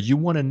firm owner, you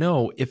want to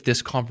know if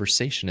this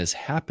conversation is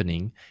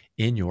happening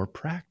in your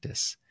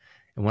practice.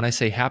 And when I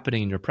say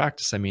happening in your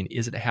practice, I mean,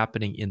 is it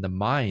happening in the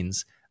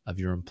minds of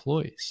your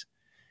employees?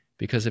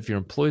 Because if your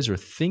employees are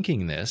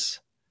thinking this,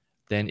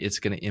 then it's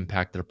going to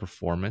impact their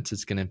performance.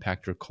 It's going to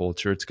impact their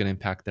culture. It's going to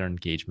impact their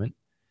engagement.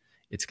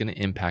 It's going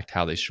to impact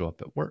how they show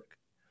up at work.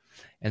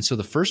 And so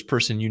the first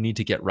person you need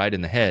to get right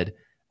in the head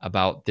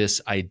about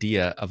this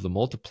idea of the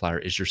multiplier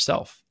is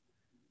yourself.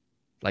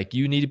 Like,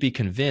 you need to be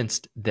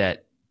convinced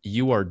that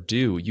you are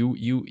due,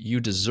 you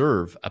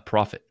deserve a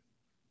profit.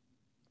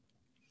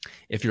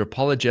 If you're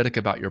apologetic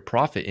about your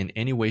profit in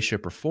any way,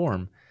 shape, or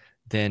form,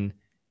 then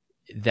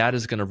that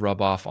is going to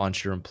rub off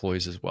onto your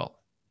employees as well.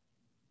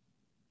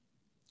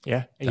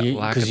 Yeah,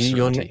 because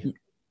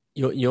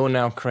you're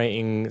now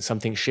creating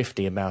something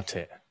shifty about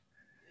it.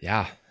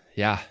 Yeah.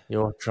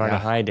 You're trying to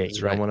hide it.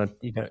 You don't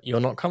want to.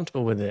 You're not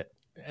comfortable with it.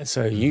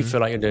 So you feel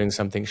like you're doing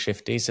something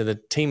shifty. So the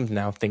team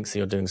now thinks that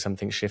you're doing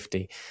something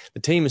shifty. The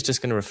team is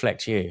just going to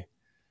reflect you.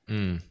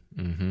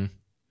 The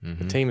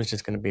team is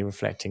just going to be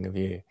reflecting of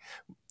you.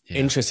 Yeah.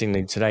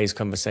 Interestingly, today's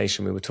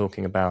conversation, we were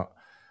talking about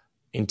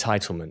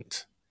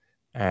entitlement,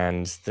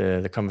 and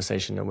the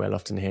conversation that we'll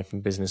often hear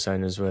from business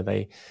owners where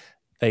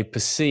they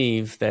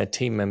perceive their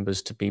team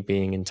members to be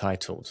being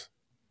entitled.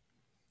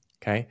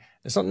 Okay.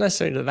 It's not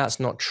necessarily that that's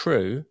not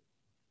true.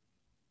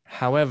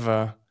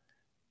 However,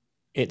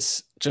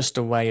 it's just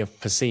a way of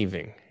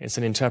perceiving. It's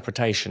an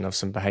interpretation of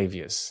some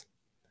behaviors.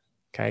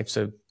 Okay.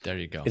 So there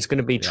you go. It's going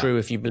to be true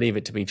if you believe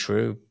it to be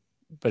true.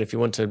 But if you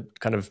want to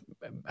kind of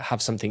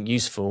have something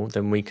useful,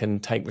 then we can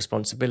take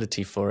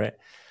responsibility for it,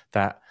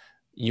 that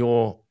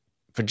you're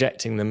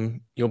projecting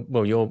them,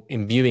 you're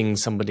imbuing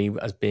somebody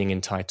as being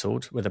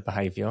entitled with a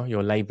behavior,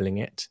 you're labeling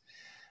it.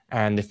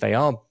 And if they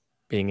are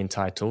being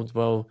entitled,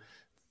 well,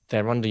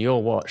 they're under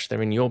your watch.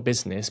 They're in your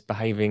business,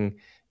 behaving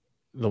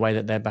the way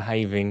that they're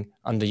behaving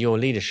under your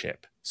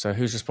leadership. So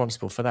who's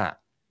responsible for that?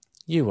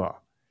 You are.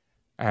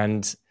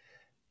 And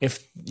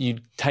if you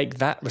take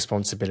that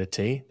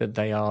responsibility,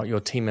 that your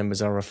team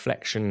members are a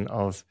reflection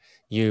of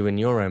you and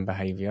your own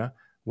behavior,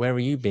 where are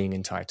you being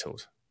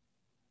entitled?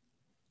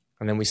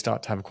 And then we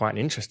start to have quite an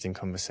interesting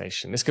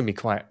conversation. This can be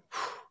quite,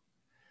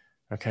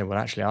 okay, well,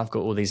 actually, I've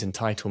got all these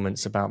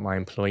entitlements about my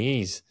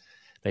employees.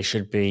 They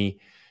should be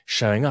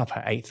showing up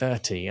at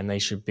 8:30 and they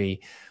should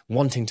be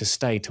wanting to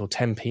stay till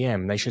 10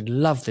 p.m. They should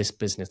love this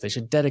business. They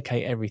should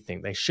dedicate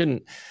everything. They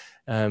shouldn't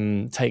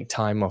take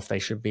time off. They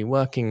should be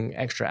working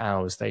extra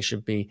hours. They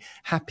should be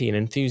happy and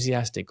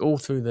enthusiastic all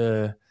through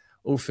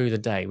the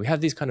day. We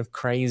have these kind of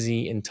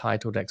crazy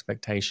entitled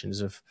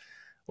expectations of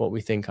what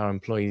we think our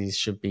employees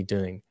should be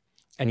doing.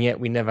 And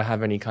yet we never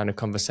have any kind of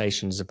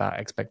conversations about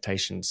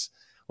expectations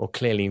or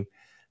clearly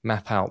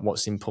map out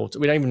what's important.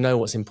 We don't even know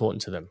what's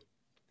important to them.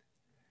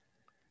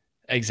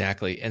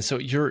 Exactly. And so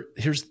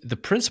here's the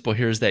principle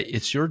here is that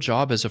it's your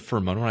job as a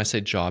firm owner. When I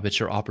say job, it's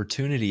your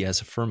opportunity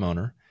as a firm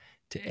owner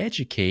to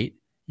educate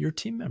your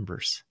team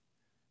members.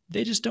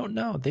 They just don't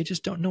know. They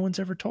just don't. No one's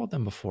ever told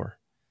them before.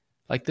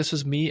 Like this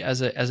was me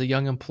as a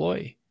young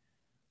employee.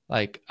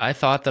 Like I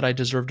thought that I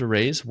deserved a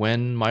raise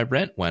when my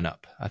rent went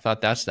up. I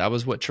thought that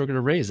was what triggered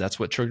a raise. That's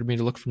what triggered me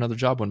to look for another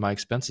job when my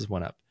expenses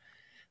went up.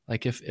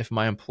 Like if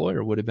my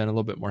employer would have been a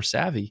little bit more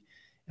savvy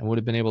and would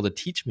have been able to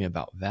teach me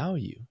about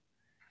value,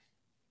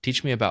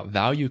 teach me about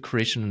value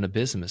creation in a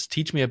business,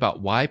 teach me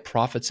about why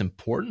profit's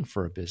important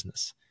for a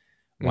business.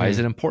 Why is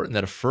it important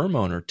that a firm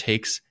owner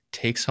takes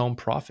home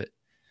profit?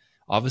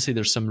 Obviously,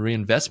 there's some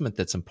reinvestment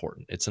that's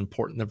important. It's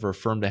important for a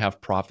firm to have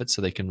profit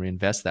so they can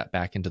reinvest that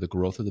back into the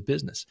growth of the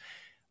business.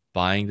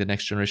 Buying the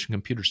next generation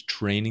computers,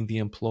 training the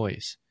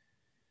employees,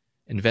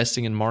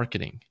 investing in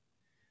marketing,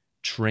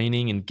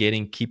 training and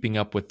keeping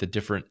up with the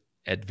different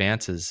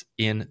advances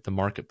in the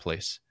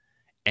marketplace,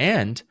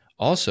 and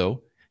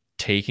also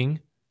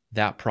taking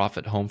that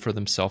profit home for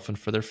themselves and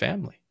for their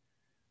family.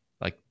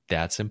 Like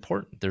that's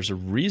important. There's a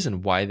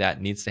reason why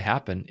that needs to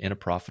happen in a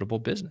profitable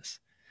business.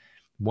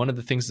 One of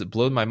the things that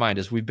blew my mind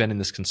is we've been in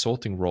this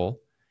consulting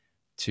role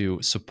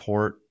to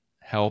support,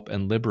 help,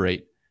 and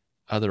liberate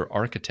other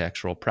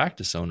architectural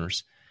practice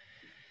owners,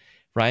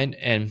 Rion,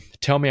 and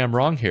tell me I'm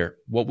wrong here.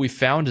 What we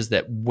found is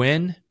that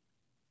when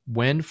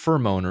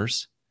firm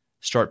owners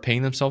start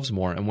paying themselves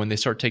more and when they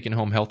start taking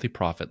home healthy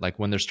profit, like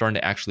when they're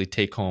starting to actually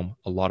take home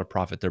a lot of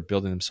profit, they're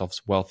building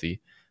themselves wealthy,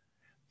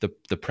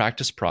 the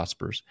practice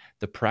prospers,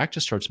 the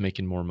practice starts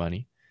making more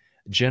money.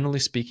 Generally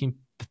speaking,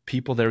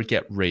 people there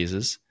get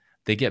raises,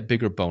 they get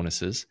bigger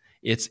bonuses.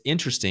 It's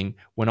interesting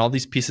when all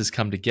these pieces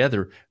come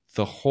together,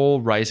 the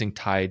whole rising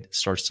tide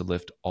starts to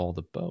lift all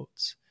the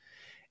boats.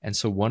 And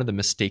so one of the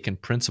mistaken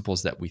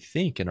principles that we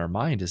think in our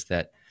mind is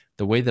that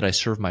the way that I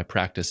serve my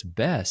practice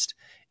best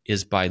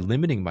is by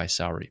limiting my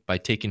salary, by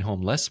taking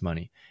home less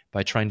money,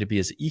 by trying to be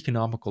as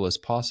economical as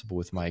possible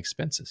with my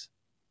expenses.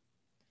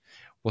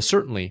 Well,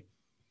 certainly,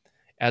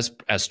 as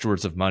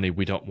stewards of money,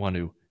 we don't want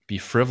to be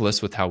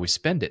frivolous with how we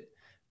spend it,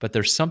 but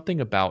there's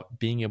something about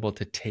being able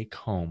to take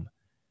home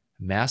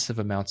massive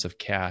amounts of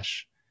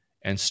cash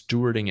and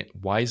stewarding it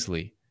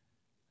wisely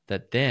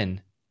that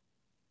then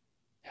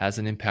has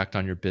an impact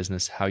on your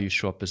business, how you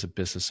show up as a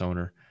business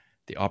owner,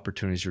 the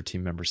opportunities your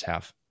team members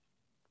have.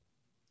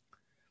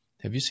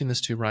 Have you seen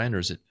this too, Rion, or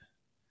is it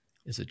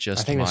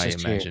just my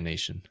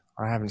imagination?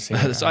 I haven't seen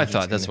it. That's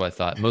what I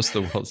thought. Most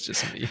of the world's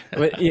just me.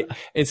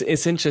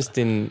 It's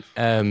interesting.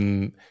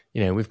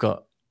 We've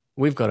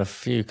got a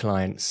few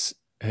clients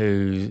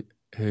who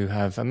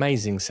have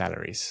amazing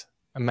salaries,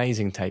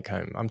 amazing take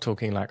home. I'm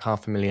talking like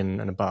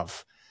 $500,000 and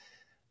above,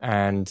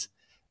 and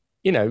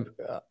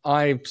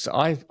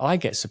I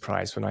get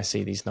surprised when I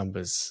see these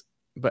numbers,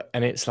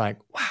 and it's like,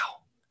 wow,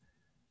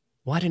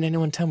 why didn't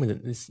anyone tell me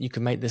that you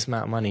can make this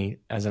amount of money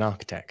as an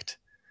architect?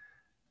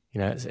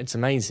 It's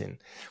amazing.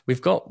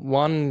 We've got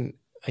one,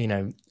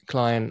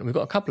 client. We've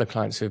got a couple of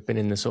clients who have been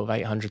in the sort of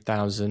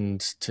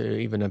 800,000 to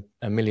even a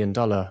 $1 million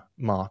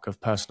mark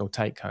of personal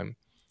take home.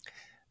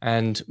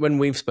 And when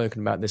we've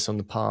spoken about this on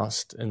the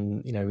past,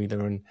 and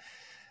either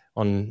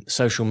on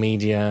social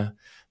media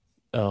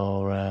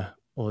or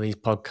these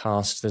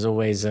podcasts, there's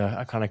always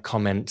a kind of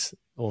comment,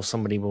 or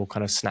somebody will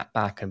kind of snap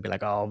back and be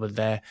like, oh, but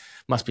they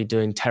must be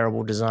doing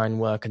terrible design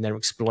work and they're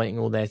exploiting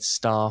all their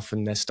staff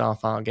and their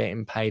staff aren't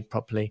getting paid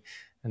properly.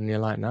 And you're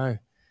like, no,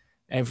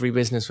 every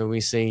business where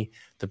we see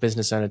the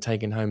business owner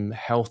taking home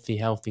healthy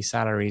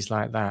salaries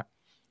like that,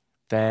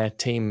 their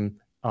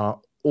team are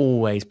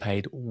always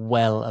paid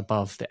well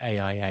above the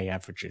AIA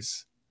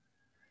averages.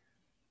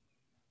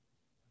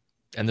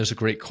 And there's a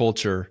great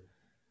culture.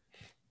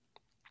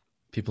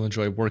 People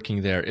enjoy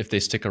working there if they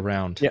stick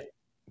around. Yeah,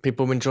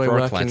 people enjoy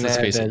working clients, there.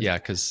 Let's face it, yeah,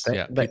 because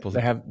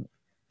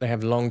they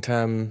have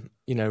long-term,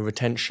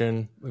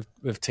 retention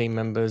with team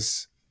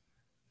members.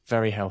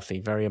 Very healthy,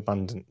 very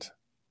abundant.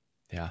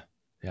 Yeah.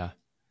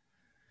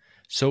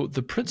 So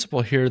the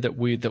principle here that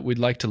we'd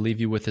like to leave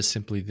you with is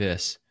simply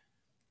this: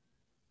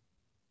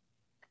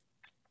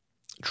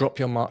 Drop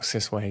your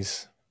Marxist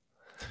ways.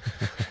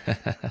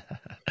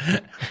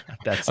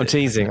 That's I'm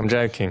teasing. I'm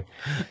joking.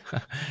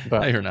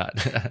 But no, you're not.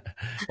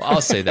 Well,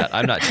 I'll say that.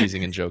 I'm not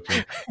teasing and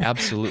joking.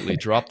 Absolutely.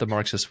 Drop the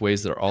Marxist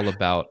ways that are all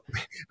about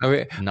not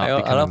becoming I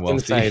often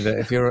wealthy. say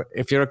that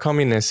if you're a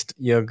communist,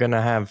 you're going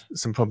to have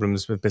some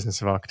problems with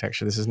business of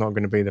architecture. This is not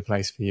going to be the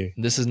place for you.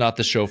 This is not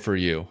the show for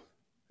you.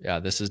 Yeah,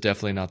 this is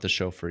definitely not the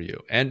show for you.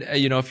 And,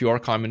 if you are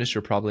communist,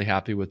 you're probably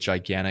happy with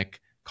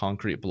gigantic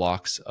concrete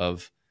blocks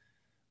of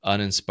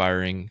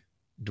uninspiring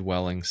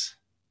dwellings.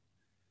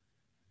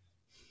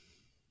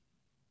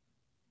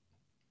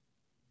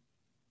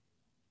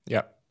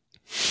 Yep.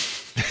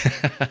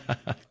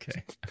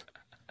 Okay.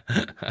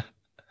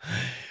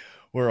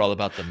 We're all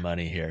about the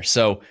money here.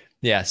 So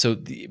yeah. So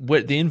the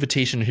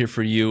invitation here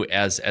for you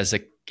as a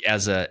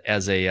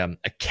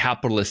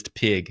capitalist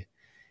pig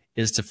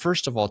is to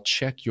first of all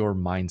check your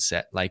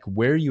mindset. Like,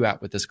 where are you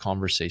at with this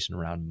conversation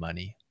around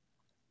money?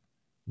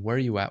 Where are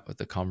you at with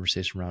the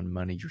conversation around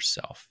money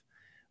yourself?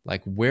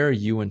 Like, where are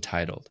you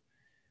entitled?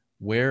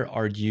 Where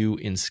are you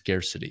in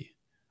scarcity?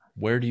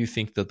 Where do you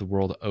think that the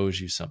world owes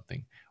you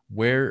something?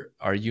 Where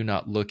are you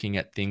not looking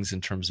at things in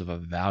terms of a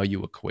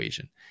value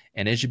equation?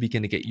 And as you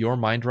begin to get your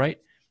mind right,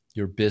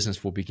 your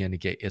business will begin to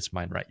get its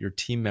mind right. Your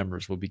team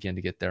members will begin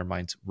to get their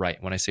minds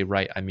right. When I say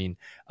right, I mean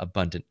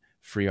abundant,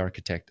 free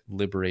architect,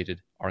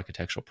 liberated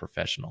architectural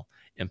professional,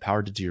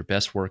 empowered to do your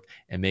best work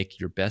and make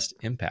your best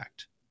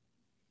impact.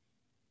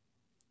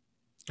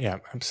 Yeah,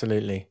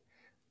 absolutely.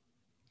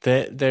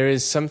 There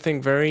is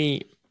something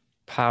very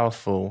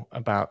powerful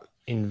about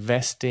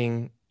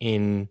investing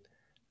in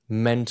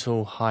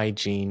mental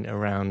hygiene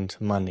around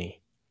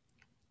money,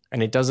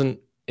 and it doesn't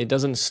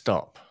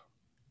stop.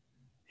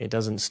 It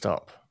doesn't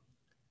stop.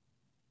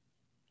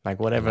 Like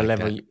whatever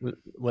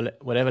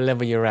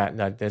level you're at,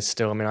 like there's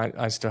still. I mean,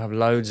 I still have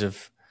loads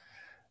of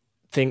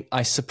things.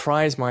 I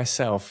surprise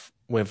myself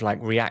with like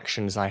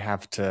reactions I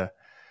have to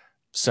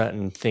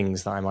certain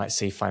things that I might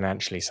see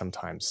financially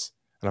sometimes,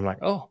 and I'm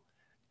like, oh,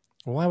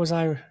 why was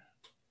I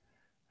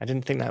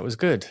didn't think that was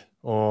good,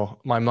 or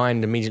my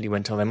mind immediately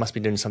went, oh, they must be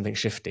doing something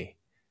shifty.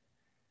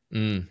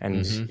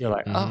 You're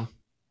like, oh,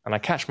 and I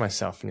catch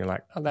myself and you're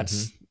like, oh,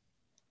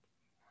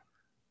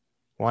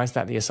 why is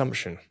that the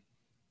assumption?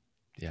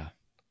 Yeah.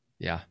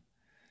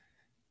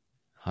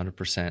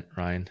 100%,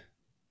 Ryan.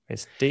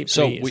 It's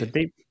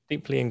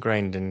deeply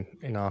ingrained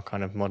in our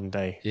kind of modern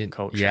day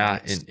culture.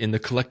 Yeah. In the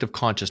collective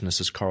consciousness,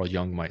 as Carl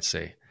Jung might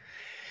say.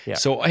 Yeah.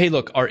 So, hey,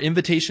 look, our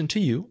invitation to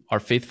you, our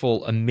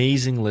faithful,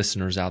 amazing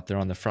listeners out there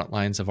on the front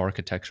lines of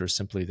architecture is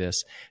simply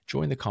this: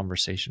 join the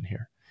conversation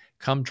here.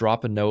 Come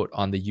drop a note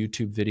on the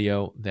YouTube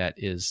video that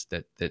is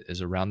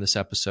around this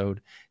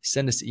episode.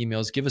 Send us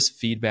emails. Give us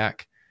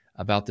feedback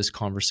about this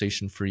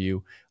conversation for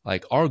you.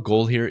 Like, our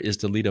goal here is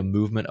to lead a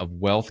movement of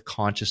wealth,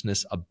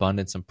 consciousness,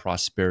 abundance, and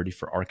prosperity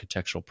for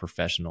architectural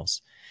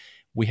professionals.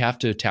 We have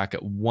to attack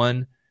it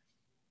one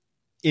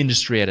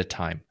industry at a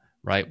time,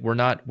 right? We're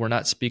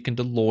not speaking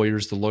to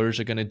lawyers. The lawyers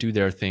are going to do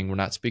their thing. We're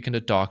not speaking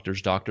to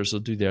doctors. Doctors will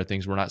do their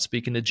things. We're not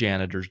speaking to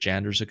janitors.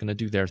 Janitors are going to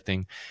do their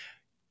thing.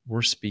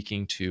 We're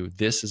speaking to,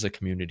 this is a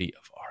community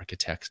of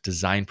architects,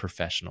 design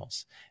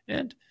professionals,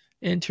 and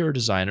interior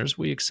designers.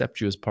 We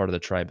accept you as part of the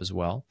tribe as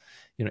well.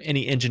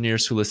 Any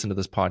engineers who listen to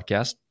this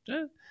podcast,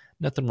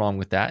 nothing wrong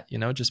with that.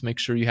 Just make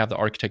sure you have the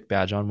architect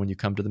badge on when you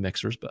come to the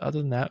mixers. But other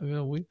than that,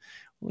 we'll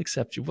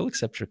accept you. We'll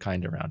accept your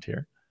kind around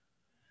here.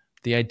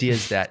 The idea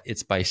is that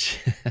it's by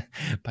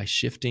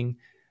shifting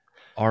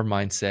our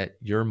mindset,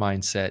 your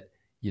mindset.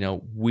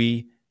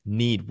 We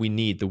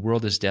need, the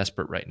world is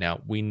desperate right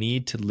now. We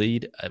need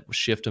to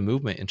shift a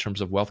movement in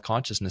terms of wealth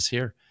consciousness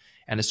here.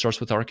 And it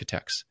starts with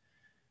architects.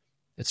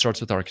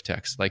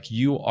 Like,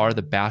 you are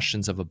the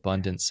bastions of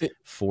abundance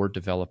for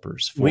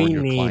developers, for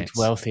your clients. We need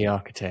wealthy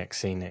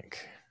architects, Enoch.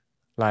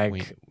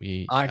 Like,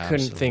 I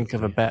couldn't think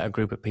of a better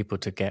group of people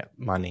to get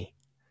money.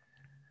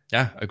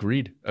 Yeah,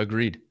 agreed.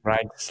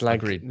 Right? It's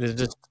like, there's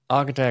just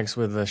architects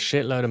with a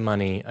shitload of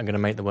money are going to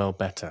make the world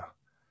better.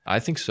 I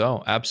think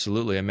so.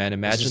 Absolutely. I mean,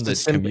 imagine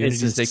the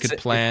communities they could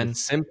plan. It's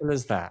as simple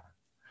as that.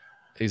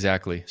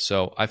 Exactly.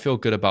 So I feel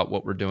good about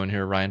what we're doing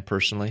here, Ryan,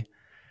 personally.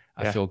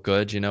 I feel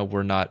good.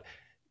 We're not,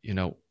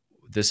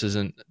 this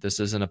isn't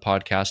a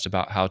podcast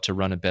about how to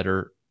run a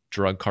better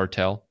drug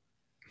cartel.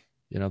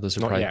 Those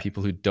are probably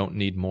people who don't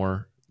need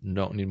more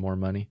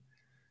money.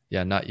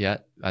 Yeah, not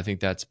yet. I think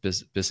that's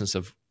business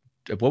of,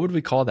 what would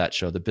we call that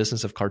show? The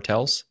business of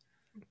cartels?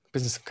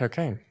 Business of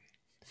cocaine.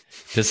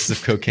 Business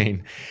of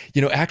cocaine.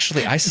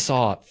 Actually, I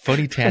saw,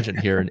 funny tangent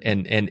here,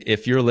 and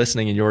if you're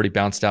listening and you already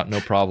bounced out, no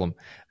problem.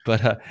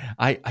 But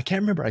I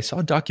can't remember. I saw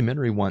a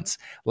documentary once,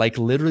 like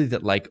literally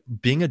that, like,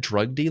 being a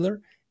drug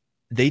dealer,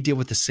 they deal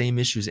with the same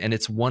issues, and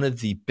it's one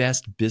of the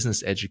best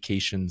business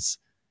educations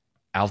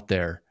out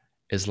there,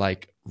 is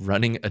like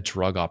running a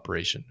drug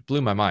operation. It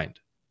blew my mind.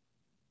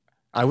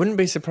 I wouldn't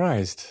be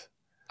surprised.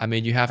 I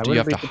mean, you have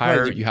to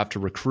hire, you have to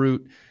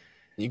recruit.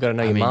 You got to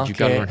know your market. You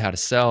got to learn how to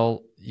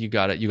sell. You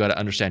got to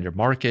understand your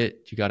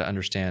market. You got to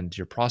understand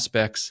your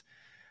prospects.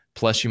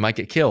 Plus, you might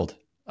get killed.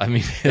 I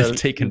mean,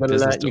 it's taken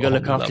business to you a got to whole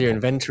look new after your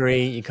level.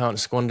 inventory. You can't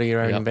squander your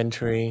own Yep.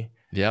 inventory.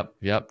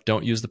 Yep.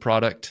 Don't use the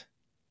product.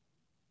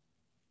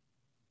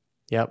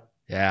 Yep.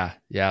 Yeah,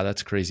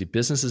 that's crazy.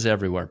 Business is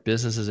everywhere.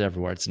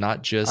 It's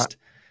not just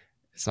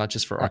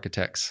for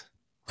architects.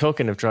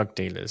 Talking of drug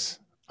dealers,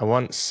 I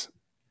once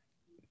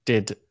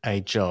did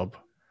a job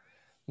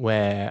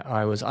where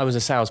I was a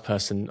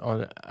salesperson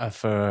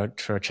for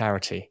a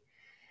charity,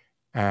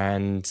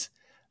 and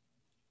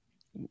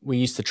we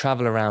used to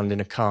travel around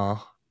in a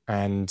car.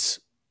 And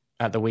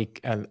at the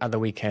weekend,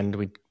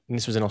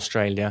 this was in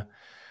Australia,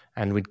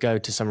 and we'd go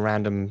to some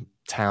random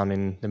town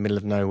in the middle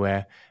of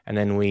nowhere, and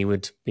then we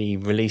would be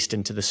released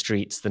into the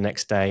streets the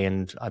next day,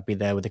 and I'd be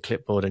there with a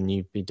clipboard, and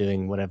you'd be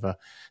doing whatever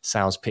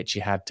sales pitch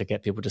you had to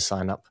get people to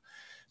sign up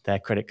their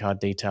credit card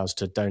details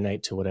to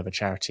donate to whatever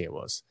charity it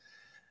was.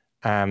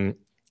 And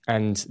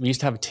we used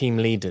to have team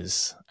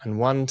leaders, and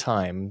one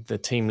time the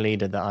team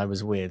leader that I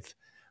was with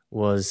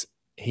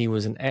he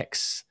was an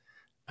ex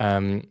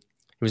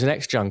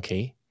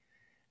junkie,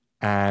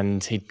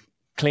 and he'd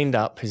cleaned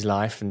up his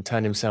life and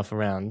turned himself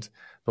around,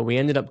 but we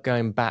ended up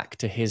going back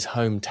to his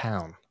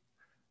hometown.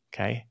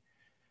 Okay.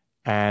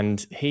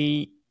 And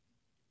he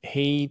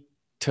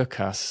took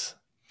us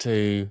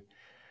to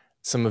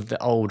some of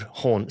the old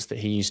haunts that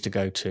he used to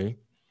go to,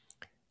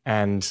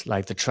 and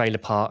like the trailer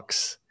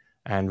parks,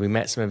 and we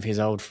met some of his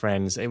old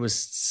friends. It was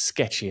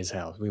sketchy as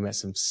hell. We met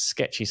some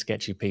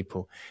sketchy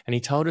people. And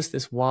he told us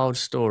this wild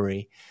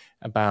story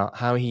about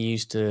how he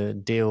used to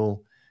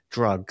deal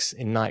drugs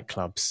in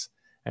nightclubs.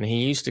 And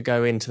he used to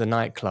go into the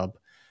nightclub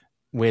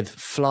with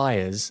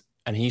flyers,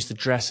 and he used to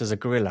dress as a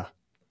gorilla.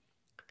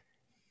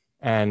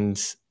 And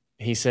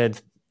he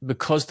said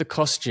because the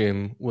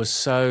costume was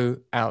so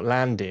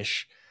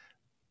outlandish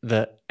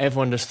that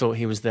everyone just thought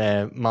he was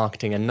there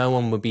marketing, and no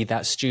one would be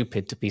that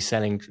stupid to be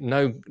selling.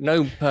 No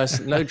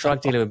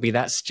drug dealer would be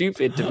that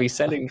stupid to be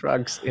selling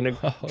drugs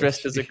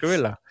dressed as a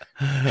gorilla.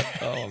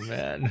 Oh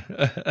man.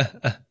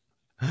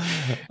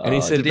 And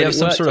he said, did he have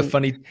some sort of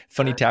funny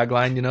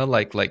tagline, you know,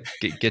 like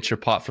get your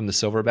pot from the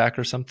silverback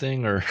or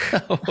something, or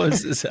what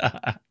was this?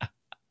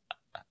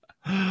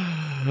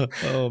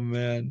 Oh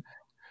man.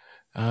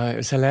 It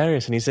was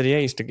hilarious. And he said, yeah,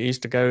 he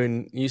used to go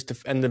and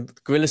and the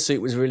gorilla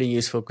suit was really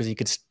useful because he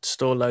could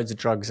store loads of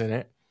drugs in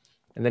it.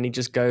 And then he'd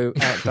just go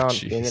out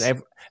dancing,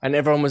 and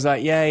everyone was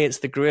like, yay, it's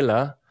the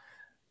gorilla.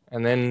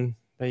 And then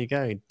there you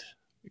go.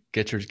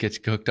 Get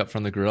hooked up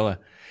from the gorilla.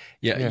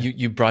 Yeah.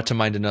 You brought to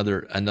mind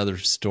another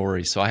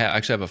story. So I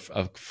actually have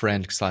a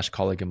friend /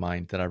 colleague of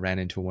mine that I ran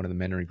into in one of the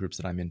mentoring groups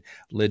that I'm in.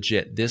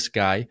 Legit, this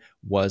guy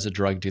was a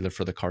drug dealer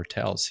for the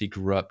cartels. He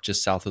grew up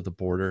just south of the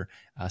border,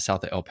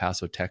 south of El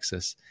Paso,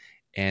 Texas,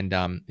 and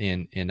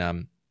in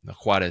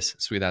Juarez,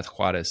 Ciudad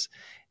Juarez.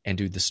 And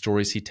dude, the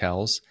stories he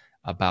tells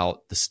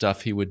about the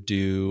stuff he would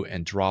do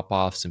and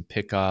drop-offs and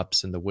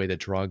pickups and the way the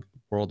drug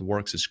world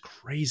works is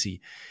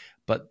crazy.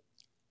 But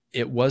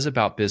it was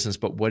about business,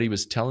 but what he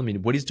was telling me,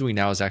 what he's doing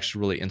now is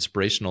actually really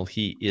inspirational.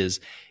 He is,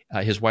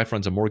 his wife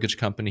runs a mortgage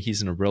company.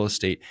 He's in real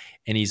estate,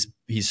 and he's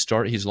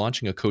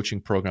launching a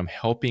coaching program,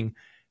 helping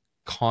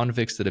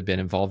convicts that have been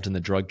involved in the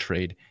drug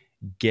trade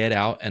get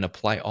out and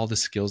apply all the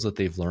skills that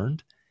they've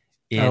learned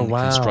in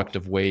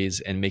constructive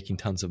ways and making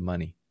tons of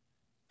money.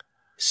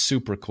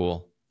 Super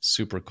cool.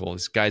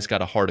 This guy's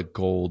got a heart of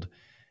gold,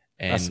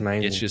 and that's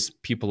amazing. It's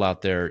just people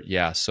out there.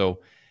 Yeah.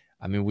 So,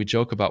 I mean, we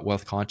joke about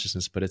wealth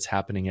consciousness, but it's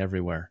happening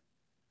everywhere.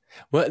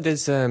 Well,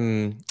 there's I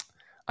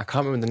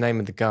can't remember the name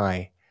of the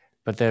guy,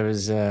 but there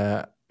was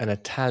an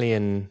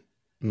Italian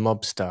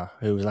mobster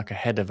who was like a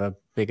head of a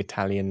big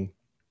Italian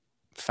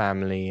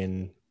family,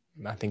 and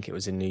I think it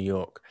was in New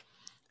York,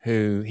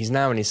 who he's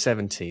now in his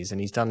 70s, and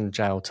he's done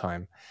jail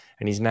time,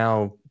 and he's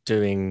now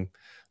doing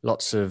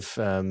lots of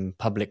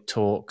public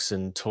talks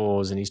and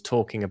tours, and he's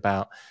talking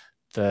about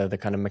the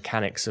kind of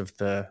mechanics of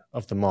the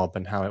mob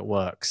and how it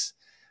works.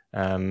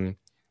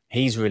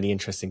 He's really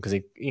interesting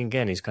because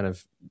he's kind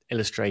of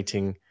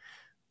illustrating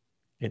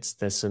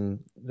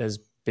there's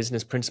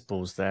business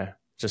principles there,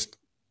 just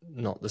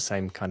not the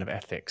same kind of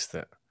ethics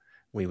that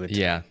we would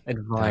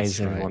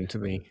advise everyone to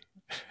be.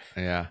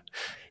 Yeah.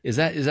 Is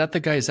that the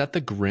guy? Is that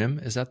the Grimm?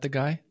 Is that the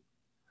guy?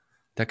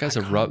 That guy's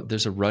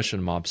there's a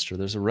Russian mobster.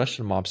 There's a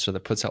Russian mobster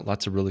that puts out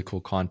lots of really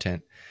cool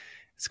content.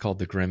 It's called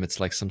the Grimm.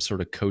 It's like some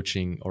sort of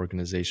coaching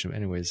organization.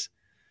 Anyways,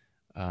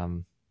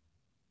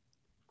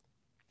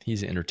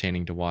 he's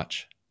entertaining to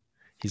watch.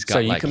 He's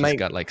got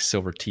like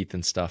silver teeth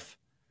and stuff.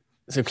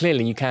 So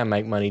clearly you can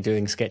make money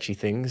doing sketchy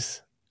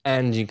things,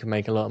 and you can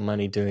make a lot of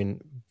money doing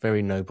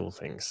very noble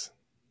things.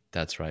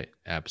 That's right.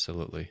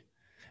 Absolutely.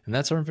 And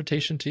that's our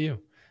invitation to you.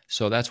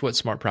 So that's what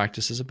Smart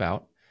Practice is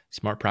about.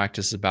 Smart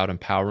Practice is about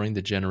empowering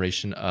the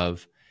generation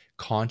of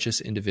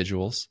conscious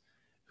individuals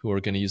who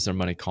are going to use their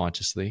money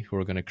consciously, who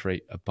are going to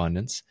create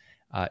abundance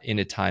in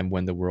a time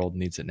when the world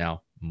needs it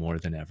now more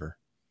than ever.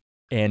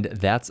 And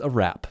that's a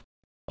wrap.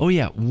 Oh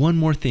yeah, one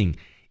more thing.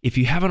 If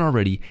you haven't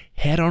already,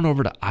 head on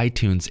over to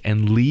iTunes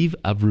and leave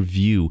a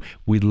review.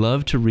 We'd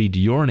love to read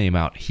your name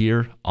out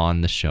here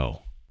on the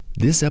show.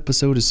 This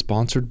episode is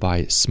sponsored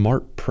by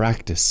Smart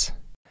Practice.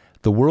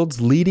 the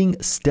world's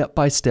leading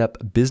step-by-step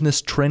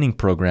business training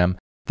program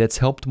that's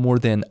helped more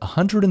than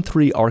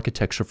 103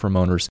 architecture firm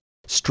owners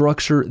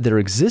structure their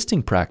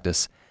existing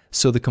practice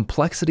so the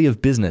complexity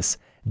of business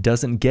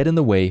doesn't get in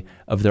the way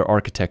of their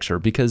architecture.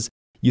 Because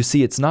you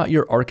see, it's not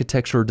your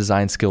architecture or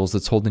design skills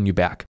that's holding you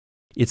back.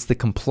 It's the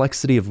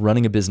complexity of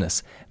running a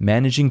business,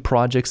 managing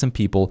projects and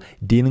people,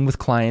 dealing with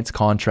clients,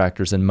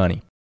 contractors, and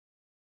money.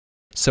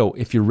 So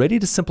if you're ready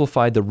to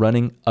simplify the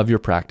running of your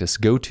practice,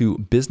 go to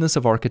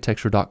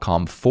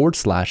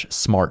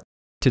businessofarchitecture.com/smart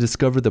to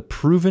discover the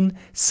proven,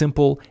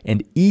 simple,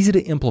 and easy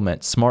to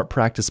implement smart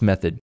practice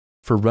method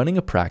for running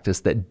a practice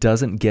that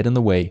doesn't get in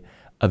the way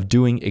of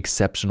doing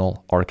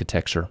exceptional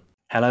architecture.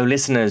 Hello,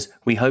 listeners.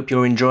 We hope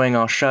you're enjoying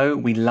our show.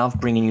 We love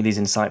bringing you these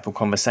insightful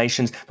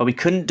conversations, but we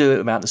couldn't do it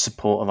without the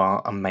support of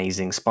our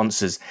amazing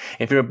sponsors.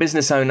 If you're a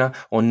business owner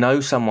or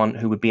know someone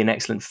who would be an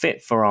excellent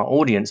fit for our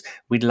audience,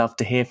 we'd love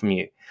to hear from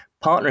you.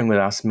 Partnering with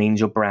us means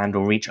your brand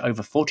will reach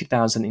over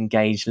 40,000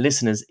 engaged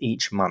listeners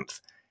each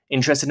month.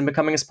 Interested in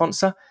becoming a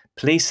sponsor?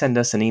 Please send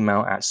us an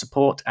email at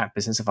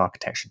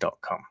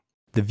support@businessofarchitecture.com.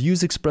 The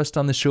views expressed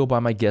on the show by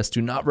my guests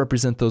do not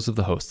represent those of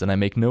the host, and I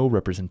make no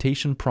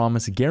representation,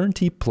 promise,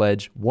 guarantee,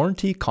 pledge,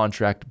 warranty,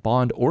 contract,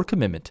 bond, or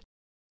commitment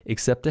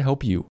except to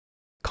help you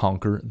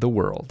conquer the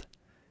world.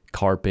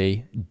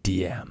 Carpe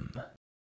Diem.